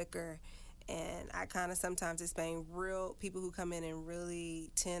better quicker. And I kind of sometimes explain people who come in really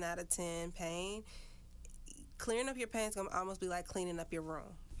 10 out of 10 pain. Clearing up your pain is going to almost be like cleaning up your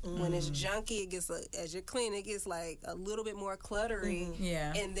room. When it's junky, it gets, as you're cleaning, it gets like a little bit more cluttery,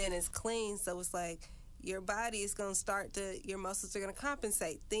 and then it's clean. So it's like your body is going to start your muscles are going to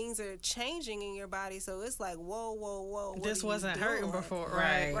compensate. Things are changing in your body, so it's like, whoa. This wasn't hurting before,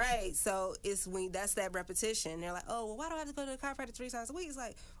 right? Right. So it's that's that repetition. They're like, oh, well, why do I have to go to the chiropractor 3 times a week? It's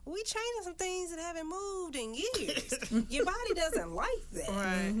like, we changing some things that haven't moved in years. Your body doesn't like that.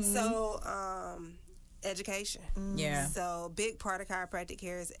 Right. So, education. Yeah. So big part of chiropractic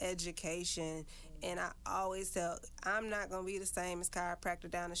care is education. And I always tell, I'm not going to be the same as chiropractor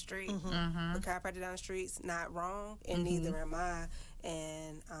down the street. But chiropractor down the street's not wrong, and neither am I.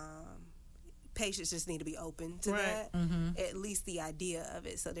 And patients just need to be open to that, at least the idea of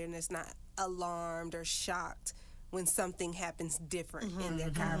it, so they're just not alarmed or shocked when something happens different in their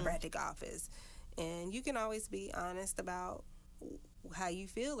chiropractic office. And you can always be honest about how you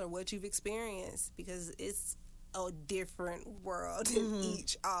feel or what you've experienced, because it's a different world in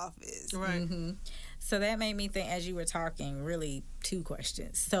each office. Right. So that made me think, as you were talking, really 2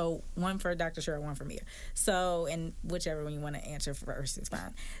 questions. So one for Dr. Cheryl, one for Mia. So, and whichever one you want to answer first is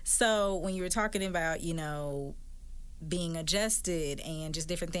fine. So when you were talking about, being adjusted and just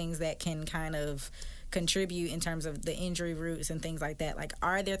different things that can kind of contribute in terms of the injury roots and things like that, like,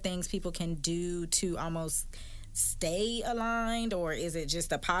 are there things people can do to almost stay aligned, or is it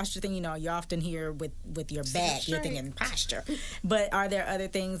just a posture thing? You often hear with your back, you're thinking posture. But are there other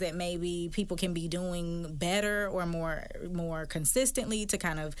things that maybe people can be doing better or more consistently to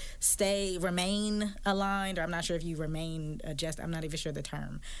kind of remain aligned? Or I'm not sure if you remain adjusted. I'm not even sure the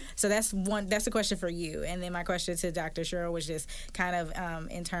term. So that's a question for you. And then my question to Dr. Cheryl was just kind of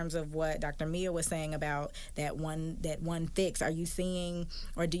in terms of what Dr. Mia was saying about that one fix. Are you seeing,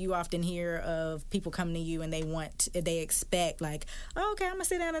 or do you often hear of people coming to you and they expect, like, oh, okay, I'm gonna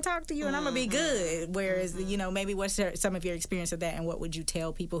sit down and talk to you and I'm gonna be good, whereas maybe what's some of your experience of that, and what would you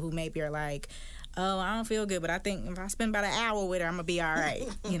tell people who maybe are like, oh, I don't feel good, but I think if I spend about an hour with her, I'm gonna be all right.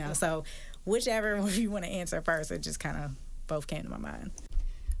 So whichever one you want to answer first, it just kind of both came to my mind.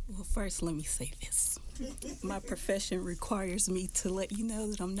 Well, first, let me say this. My profession requires me to let you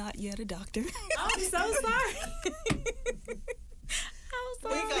know that I'm not yet a doctor. I'm so sorry. I'm so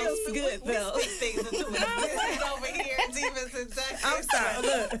feels good, though. We speak things into existence over here at Divas and Duchess. I'm sorry.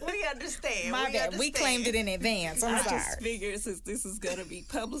 Look, We understand. my bad. We claimed it in advance. I'm I sorry. just figured since this is going to be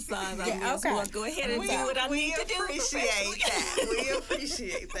publicized, I Yeah, may as okay. well go ahead and do what I need to do. appreciate that. We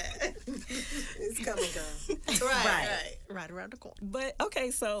appreciate that. It's come and go. Right around the corner. But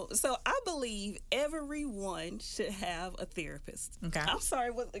okay, so I believe everyone should have a therapist. Okay. I'm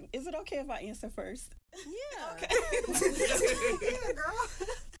sorry. Is it okay if I answer first? Yeah. Okay. Yeah, girl.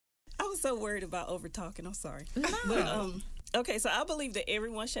 I was so worried about over talking. I'm sorry. But okay, so I believe that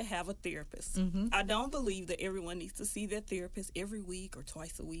everyone should have a therapist. I don't believe that everyone needs to see their therapist every week or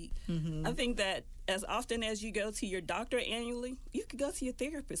twice a week. I think that as often as you go to your doctor annually, you could go to your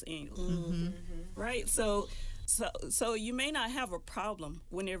therapist annually. Right? So you may not have a problem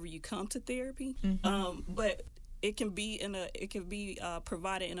whenever you come to therapy, but it can be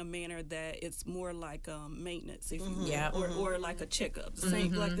provided in a manner that it's more like maintenance, if you will, Yeah. or like a checkup,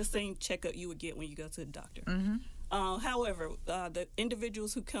 the same checkup you would get when you go to the doctor. However, the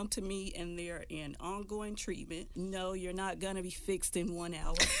individuals who come to me and they're in ongoing treatment, no, you're not going to be fixed in 1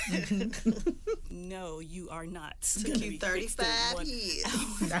 hour. No, you are not. Took you 35 years.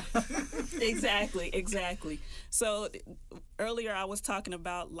 Exactly. So earlier I was talking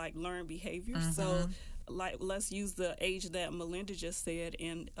about like learned behavior. So like let's use the age that Melinda just said,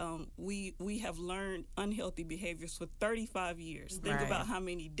 and we have learned unhealthy behaviors for 35 years. Think Right. about how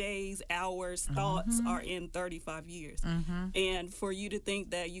many days, hours, thoughts are in 35 years. And for you to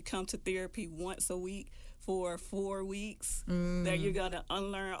think that you come to therapy once a week for 4 weeks, that you're gonna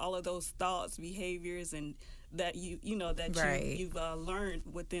unlearn all of those thoughts, behaviors, and that Right. you've learned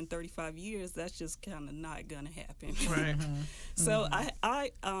within 35 years, that's just kind of not gonna happen. Right. So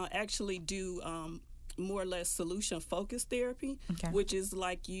I actually do more or less solution focused therapy, Okay. which is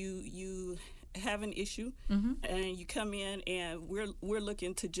like you have an issue and you come in and we're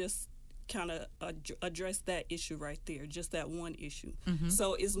looking to just kind of address that issue right there, just that one issue.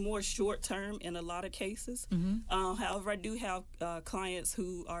 So it's more short term in a lot of cases. However, I do have clients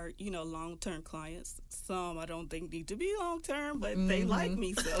who are long term clients. Some I don't think need to be long term, but they like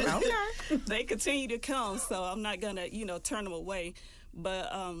me, so they continue to come. So I'm not gonna turn them away.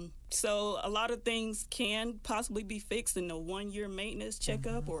 But so a lot of things can possibly be fixed in a 1 year maintenance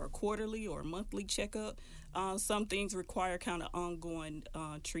checkup or a quarterly or monthly checkup. Some things require kind of ongoing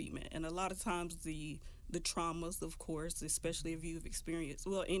treatment, and a lot of times the traumas, of course, especially if you've experienced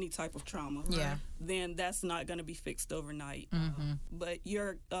any type of trauma, then that's not going to be fixed overnight. But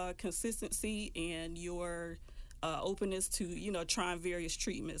your consistency and your openness to trying various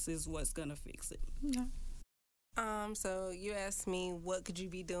treatments is what's going to fix it. So you asked me what could you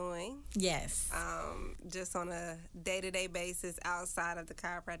be doing Yes. just on a day-to-day basis outside of the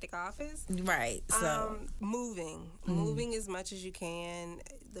chiropractic office. Right. So Moving as much as you can.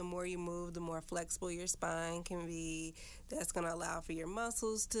 The more you move, the more flexible your spine can be. That's going to allow for your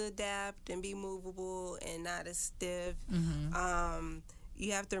muscles to adapt and be movable and not as stiff.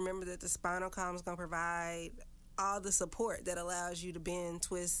 You have to remember that the spinal column is going to provide all the support that allows you to bend,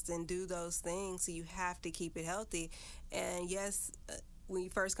 twist, and do those things. So you have to keep it healthy. And yes, when you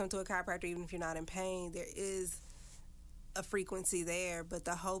first come to a chiropractor, even if you're not in pain, there is a frequency there, but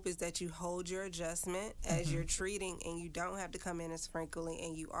the hope is that you hold your adjustment as you're treating, and you don't have to come in as frequently,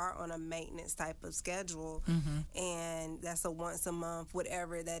 and you are on a maintenance type of schedule, and that's a once a month,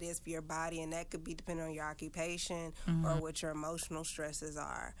 whatever that is for your body, and that could be depending on your occupation or what your emotional stresses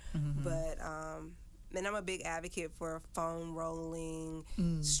are. But and I'm a big advocate for foam rolling,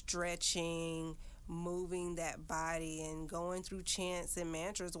 stretching, moving that body, and going through chants and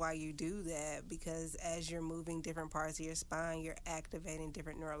mantras while you do that, because as you're moving different parts of your spine, you're activating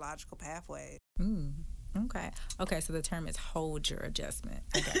different neurological pathways. Okay, so the term is hold your adjustment.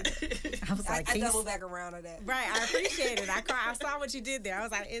 I got it. I was like, I double back around on that. Right, I appreciate it. I saw what you did there. I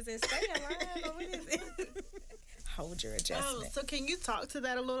was like, is it stay alive or what is it? Hold your adjustment. So can you talk to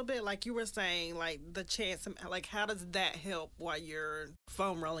that a little bit? Like you were saying, like the chance, like how does that help while you're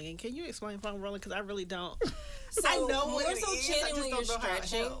foam rolling? And can you explain foam rolling? Because I really don't. So I know what more it so is, I chanting just when don't you're know how it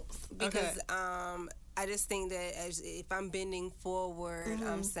stretching, helps. because Okay. I just think that if I'm bending forward,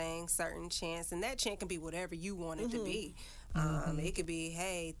 I'm saying certain chants, and that chant can be whatever you want it to be. It could be,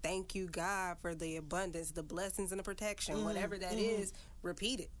 hey, thank you, God, for the abundance, the blessings, and the protection. Whatever that is,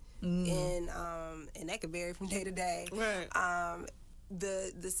 repeat it. And that could vary from day to day. Right.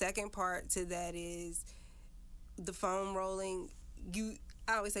 The second part to that is the foam rolling.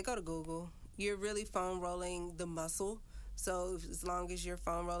 I always say, go to Google. You're really foam rolling the muscle. So as long as you're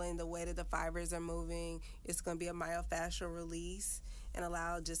foam rolling, the way that the fibers are moving, it's going to be a myofascial release. and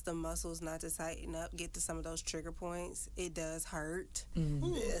allow just the muscles not to tighten up, get to some of those trigger points. It does hurt.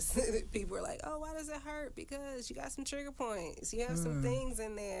 Yes. People are like, oh, why does it hurt? Because you got some trigger points. You have some things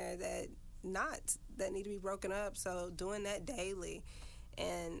in there that need to be broken up. So doing that daily.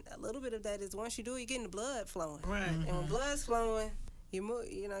 And a little bit of that is once you do it, you're getting the blood flowing. Right. And when blood's flowing, you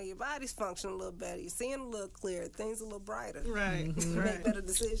move, your body's functioning a little better. You're seeing a little clearer. Things a little brighter. Right. You make better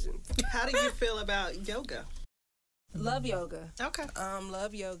decisions. How do you feel about yoga? Love yoga. Okay.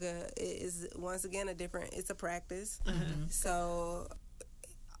 Love yoga is once again it's a practice. So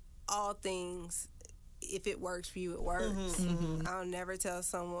all things, if it works for you, it works. I'll never tell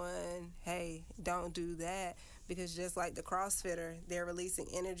someone, hey, don't do that, because just like the CrossFitter, they're releasing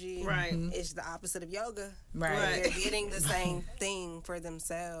energy. Right. It's the opposite of yoga. Right. They're getting the same thing for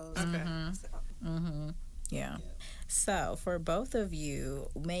themselves. Okay. Yeah. So for both of you,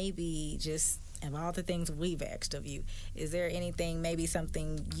 maybe just of all the things we've asked of you, is there anything, maybe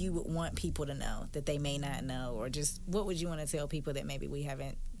something you would want people to know that they may not know, or just what would you want to tell people that maybe we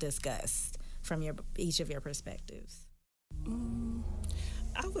haven't discussed from each of your perspectives?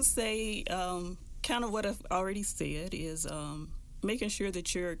 I would say kind of what I've already said is making sure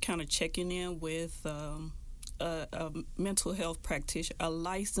that you're kind of checking in with a mental health practitioner, a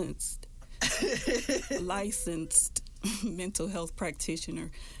licensed mental health practitioner,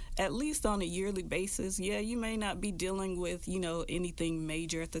 at least on a yearly basis. Yeah, you may not be dealing with, anything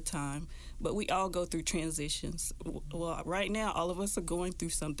major at the time, but we all go through transitions. Well, right now, all of us are going through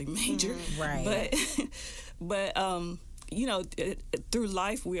something major. Right. But through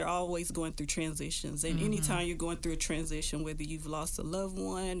life, we are always going through transitions. And anytime you're going through a transition, whether you've lost a loved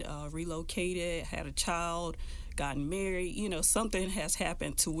one, relocated, had a child, gotten married, something has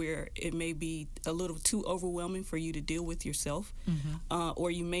happened to where it may be a little too overwhelming for you to deal with yourself.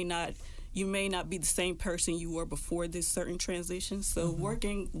 Or you may not be the same person you were before this certain transition. So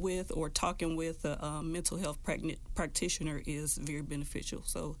working with or talking with a mental health practitioner is very beneficial.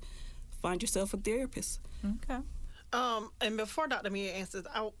 So find yourself a therapist. Okay. And before Dr. Mia answers,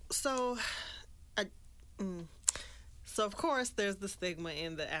 so of course there's the stigma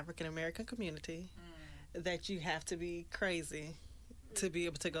in the African American community that you have to be crazy to be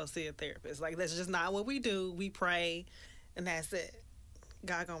able to go see a therapist. Like, that's just not what we do. We pray, and that's it.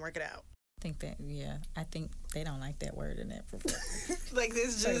 God gonna work it out. I think they don't like that word in that. Like,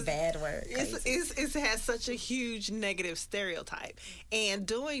 it's just a bad word. It has such a huge negative stereotype. And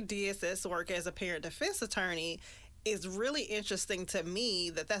doing DSS work as a parent defense attorney is really interesting to me.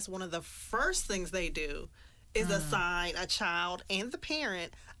 That's one of the first things they do is assign a child and the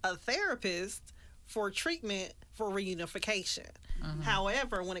parent a therapist for treatment for reunification.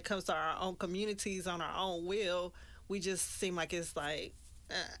 However, when it comes to our own communities on our own will, we just seem like it's like,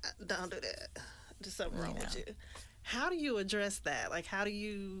 don't do that. There's something wrong with you. How do you address that? Like,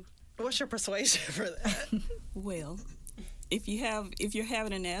 what's your persuasion for that? Well, if you're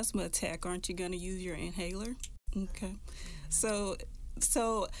having an asthma attack, aren't you going to use your inhaler? Okay. So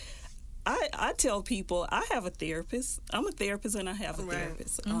I tell people I have a therapist. I'm a therapist and I have a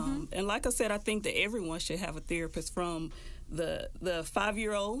therapist. And like I said, I think that everyone should have a therapist, from the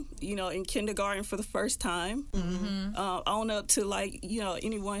 5-year-old, in kindergarten for the first time, on up to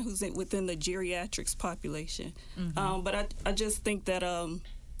anyone who's within the geriatrics population. But I just think that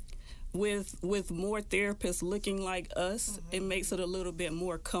with more therapists looking like us, it makes it a little bit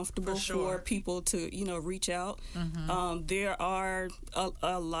more comfortable for people to reach out. There are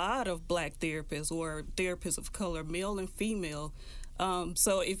a lot of Black therapists or therapists of color, male and female.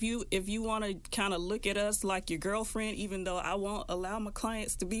 So if you want to kind of look at us like your girlfriend, even though I won't allow my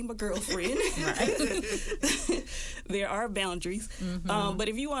clients to be my girlfriend, there are boundaries. But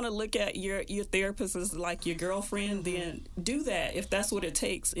if you want to look at your therapist as like your girlfriend, then do that if that's what it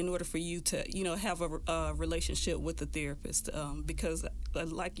takes in order for you to have a relationship with the therapist. Because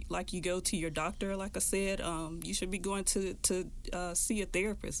like you go to your doctor, like I said, you should be going to see a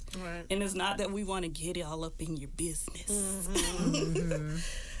therapist. Right. And it's not that we want to get it all up in your business.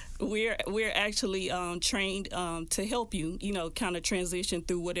 We're actually trained to help you, kind of transition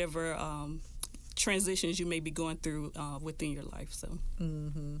through whatever transitions you may be going through within your life. So.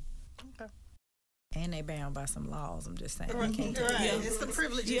 Okay. And they bound by some laws. I'm just saying. Right. It's the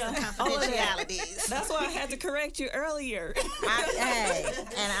privileges and confidentialities. That's why I had to correct you earlier.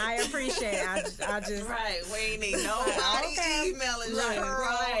 And I appreciate it. I just we ain't need nobody emailing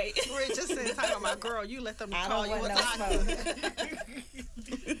Right. Richardson talking about, girl, you let them call you a doctor.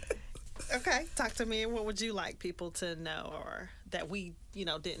 Okay, talk to me. What would you like people to know, or that we,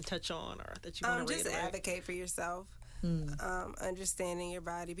 didn't touch on, or that you want to just reiterate? advocate for yourself. Understanding your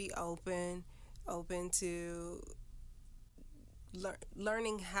body. Be open to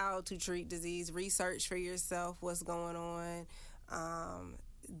learning how to treat disease, research for yourself what's going on.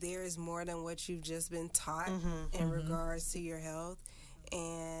 There is more than what you've just been taught in regards to your health.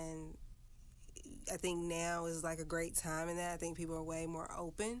 And I think now is like a great time in that. I think people are way more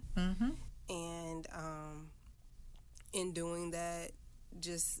open. And in doing that,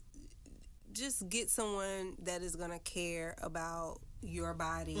 just get someone that is going to care about your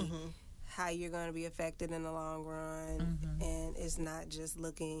body, how you're going to be affected in the long run, and it's not just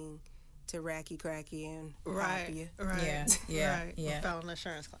looking to racky cracky and pop you. Yeah. File an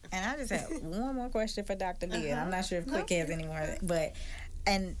insurance claim. And I just have one more question for Dr. Mia. I'm not sure if Quick has any more, but,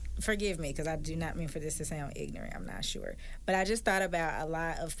 and forgive me because I do not mean for this to sound ignorant. I'm not sure, but I just thought about a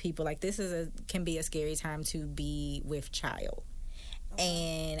lot of people, like this can be a scary time to be with child.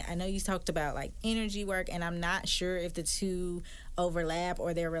 And I know you talked about like energy work, and I'm not sure if the two overlap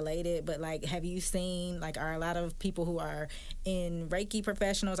or they're related, but like, have you seen, like, are a lot of people who are in Reiki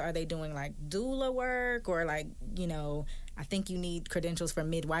professionals, are they doing like doula work, or like, you know, I think you need credentials for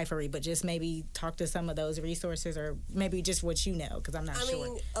midwifery, but just maybe talk to some of those resources, or maybe just what you know, because I'm not sure. I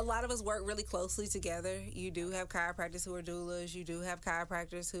mean, a lot of us work really closely together. You do have chiropractors who are doulas. You do have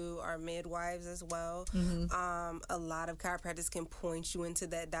chiropractors who are midwives as well. A lot of chiropractors can point you into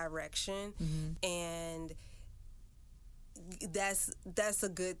that direction, and that's a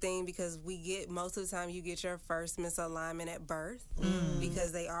good thing, because most of the time you get your first misalignment at birth,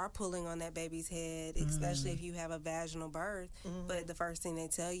 because they are pulling on that baby's head, especially if you have a vaginal birth. But the first thing they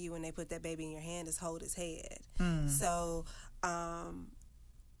tell you when they put that baby in your hand is hold his head. So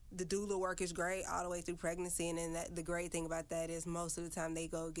the doula work is great all the way through pregnancy, and then the great thing about that is most of the time they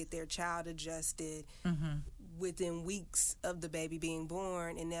go get their child adjusted within weeks of the baby being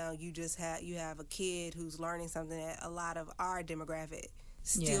born, and now you have a kid who's learning something that a lot of our demographic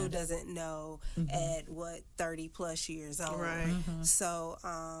still doesn't know at 30 plus years old. So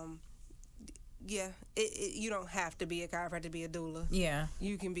you don't have to be a chiropractor to be a doula.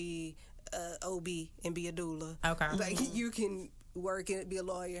 You can be a OB and be a doula. Like you can work and be a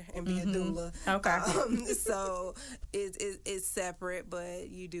lawyer and be a doula. So it's separate, but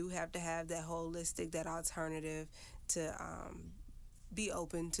you do have to have that holistic, that alternative to be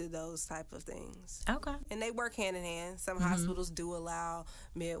open to those type of things. And they work hand in hand. Some hospitals do allow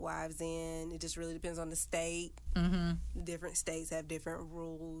midwives in. It just really depends on the state. Different states have different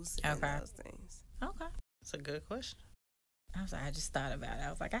rules and those things. That's a good question. I just thought about it. I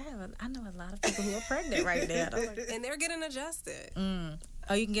was like, I know a lot of people who are pregnant right now. And they're getting adjusted.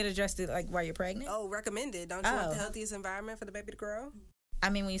 Oh, you can get adjusted like while you're pregnant? Oh, recommended. Don't you want the healthiest environment for the baby to grow? I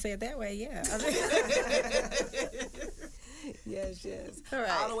mean, when you say it that way, yeah. Yes.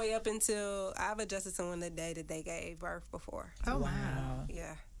 All the way up until I've adjusted someone the day that they gave birth before. Wow.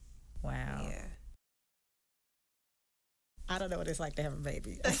 Yeah. Wow. Yeah. I don't know what it's like to have a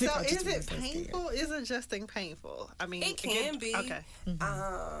baby. So is it painful? Is adjusting painful? I mean, it can be. Okay.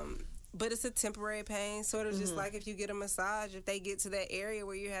 But it's a temporary pain, sort of just like if you get a massage. If they get to that area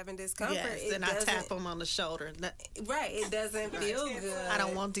where you're having discomfort, then I tap them on the shoulder. It doesn't feel good. I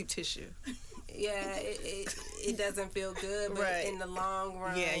don't want deep tissue. Yeah, it doesn't feel good, but in the long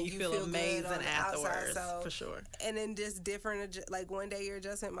run, you feel amazing afterwards, so, for sure. And then just different, like one day your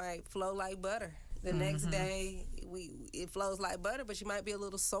adjustment might flow like butter. The next day, it flows like butter, but you might be a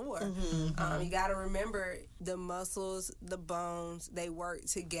little sore. You got to remember the muscles, the bones, they work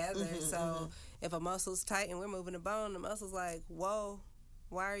together. So if a muscle's tight and we're moving the bone, the muscle's like, whoa,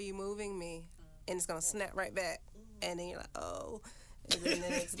 why are you moving me? And it's going to snap right back. And then you're like, oh. And then the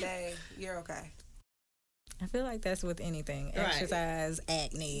next day, you're okay. I feel like that's with anything. Exercise,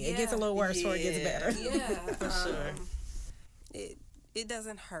 acne. It gets a little worse before it gets better. Yeah. For sure. It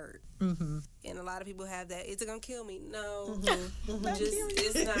doesn't hurt. And a lot of people have that. Is it going to kill me? No.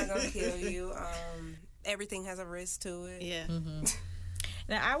 It's not going to kill you. Everything has a risk to it. Yeah.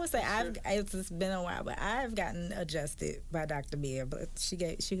 Now, I would say it's been a while, but I've gotten adjusted by Dr. Mia, but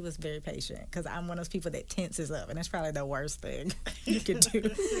she was very patient, because I'm one of those people that tenses up, and that's probably the worst thing you could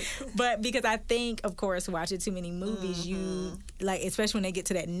do. But because I think, of course, watching too many movies, you, like, especially when they get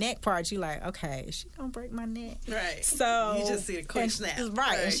to that neck part, you like, okay, is she going to break my neck? Right. So you just see the quick snap.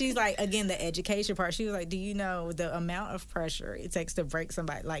 Right. And she's like, again, the education part, she was like, do you know the amount of pressure it takes to break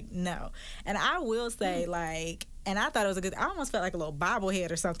somebody? Like, no. And I will say, like, and I thought it was I almost felt like a little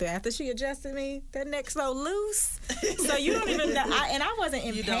bobblehead or something after she adjusted me. That neck's so loose. So you don't even know. And I wasn't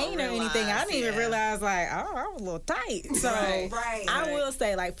in pain or anything. I didn't even realize, like, oh, I was a little tight. So I will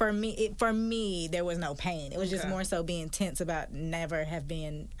say, like, for me, there was no pain. It was just more so being tense about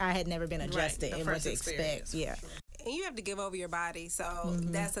I had never been adjusted and what to expect. Yeah. And you have to give over your body. So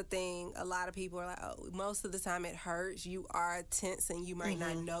that's the thing. A lot of people are like, oh, most of the time it hurts. You are tensing. You might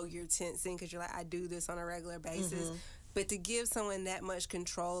not know you're tensing because you're like, I do this on a regular basis. But to give someone that much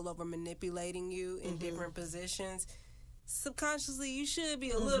control over manipulating you in different positions, subconsciously you should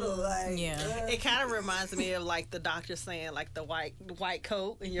be a little like it kind of reminds me of like the doctor saying like the white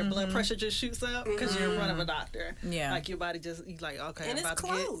coat and your blood pressure just shoots up because you're in front of a doctor, like your body just you like okay, and I'm it's about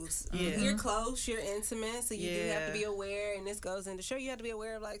close to get you're close, you're intimate, so you do have to be aware, and this goes into show you have to be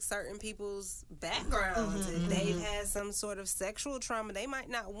aware of like certain people's backgrounds. If they've had some sort of sexual trauma, they might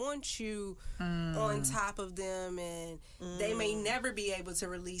not want you on top of them, and they may never be able to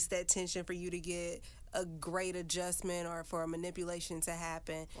release that tension for you to get a great adjustment or for a manipulation to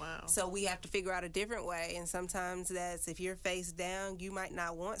happen. Wow. So we have to figure out a different way, and sometimes that's if you're face down, you might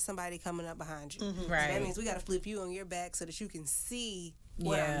not want somebody coming up behind you. Right. So that means we got to flip you on your back so that you can see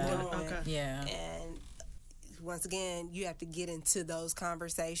what I'm doing. Okay. Yeah. And once again, you have to get into those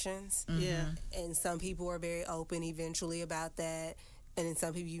conversations. Yeah. And some people are very open eventually about that. And then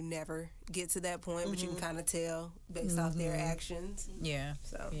some people you never get to that point, but you can kind of tell based off their actions. Yeah.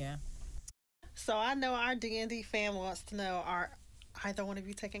 So Yeah. So I know our D&D fan wants to know, are either one of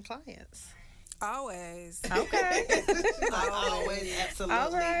you taking clients? always. Okay. Always, absolutely.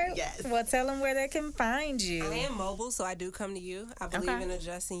 All right. Yes. Well, tell them where they can find you. I am mobile, so I do come to you. I believe Okay. in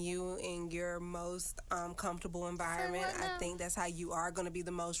adjusting you in your most comfortable environment. I think that's how you are going to be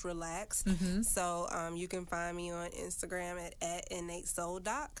the most relaxed. So you can find me on Instagram at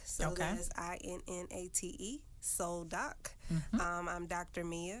InnateSoulDoc. So Okay. that is INNATE SoulDoc. I'm Dr.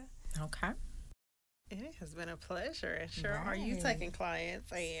 Mia. Okay. It has been a pleasure. And sure, are you Right. taking clients,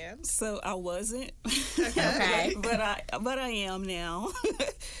 Ann? So I wasn't, Okay. but I am now.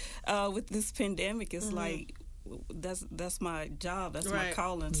 With this pandemic, it's like that's my job, that's my Right.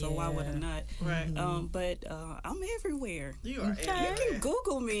 calling. So why would I Yeah. not? Right. But I'm everywhere. You are Okay. You everywhere. can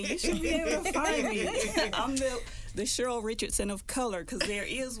Google me. You should be able to find me. I'm the Cheryl Richardson of color, because there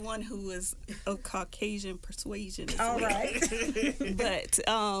is one who is of Caucasian persuasion as All well. right. But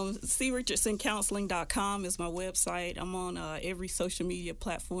crichardson.counseling.com is my website. I'm on every social media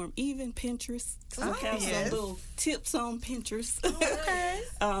platform, even Pinterest. So I have yes. some little tips on Pinterest. Okay.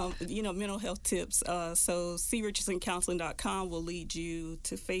 Mental health tips. So crichardson.counseling.com will lead you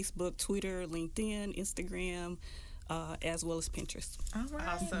to Facebook, Twitter, LinkedIn, Instagram, as well as Pinterest. All right.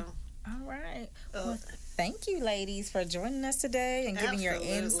 Awesome. All right. Well, thank you, ladies, for joining us today and giving your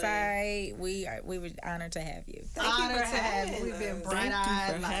Absolutely. insight. We were honored to have you. Honored to have having you. We've been us. bright-eyed.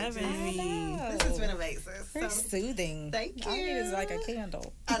 Thank you for having me. This has been amazing. Very So, soothing. thank All I need is you. like a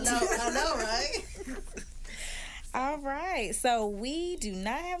candle. I know, right? All right. So we do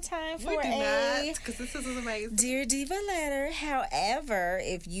not have time We for do a not, because this is amazing. Dear Diva letter. However,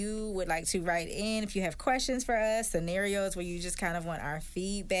 if you would like to write in, if you have questions for us, scenarios where you just kind of want our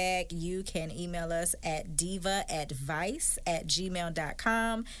feedback, you can email us at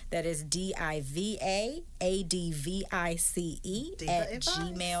divaadvice@gmail.com. That is DIVAADVICE Diva at Advice.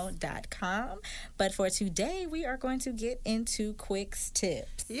 gmail.com. But for today, we are going to get into Quick's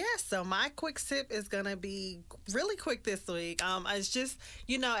tips. Yes, so my quick tip is going to be really quick this week. It's just,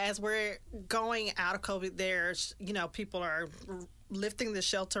 as we're going out of COVID, there's, people are lifting the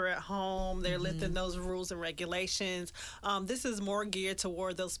shelter at home. They're lifting those rules and regulations. This is more geared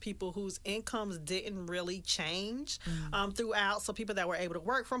toward those people whose incomes didn't really change throughout. So people that were able to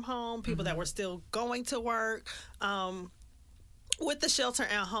work from home, people that were still going to work. With the shelter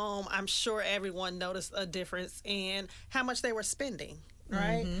at home, I'm sure everyone noticed a difference in how much they were spending.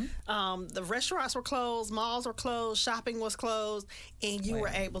 Right? The restaurants were closed, malls were closed, shopping was closed, and you were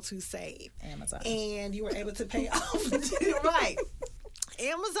able to save. Amazon. And you were able to pay off. Right.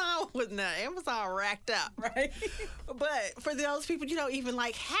 Amazon racked up. Right. But for those people, even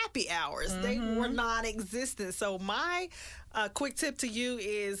like happy hours, they were non-existent. So my quick tip to you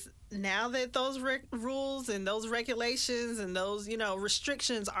is, now that those rules and those regulations and those,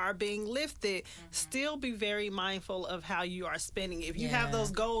 restrictions are being lifted, still be very mindful of how you are spending. If you have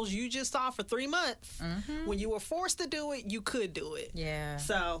those goals you just saw for 3 months, when you were forced to do it, you could do it. Yeah.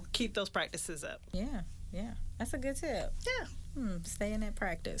 So keep those practices up. Yeah. That's a good tip. Yeah. Stay in that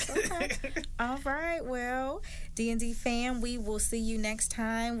practice. Okay. All right. Well, D&D fam, we will see you next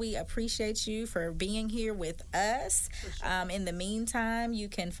time. We appreciate you for being here with us. In the meantime, you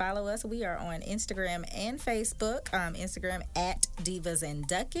can follow us. We are on Instagram and Facebook. Instagram at Divas and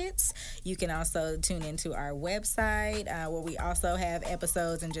Ducats. You can also tune into our website where we also have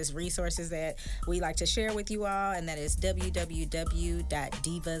episodes and just resources that we like to share with you all. And that is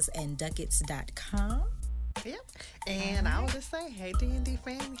www.divasandducats.com. Yep. And I will just say, hey, D&D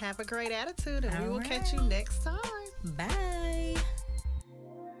fam, have a great attitude, and we will catch you next time. Bye.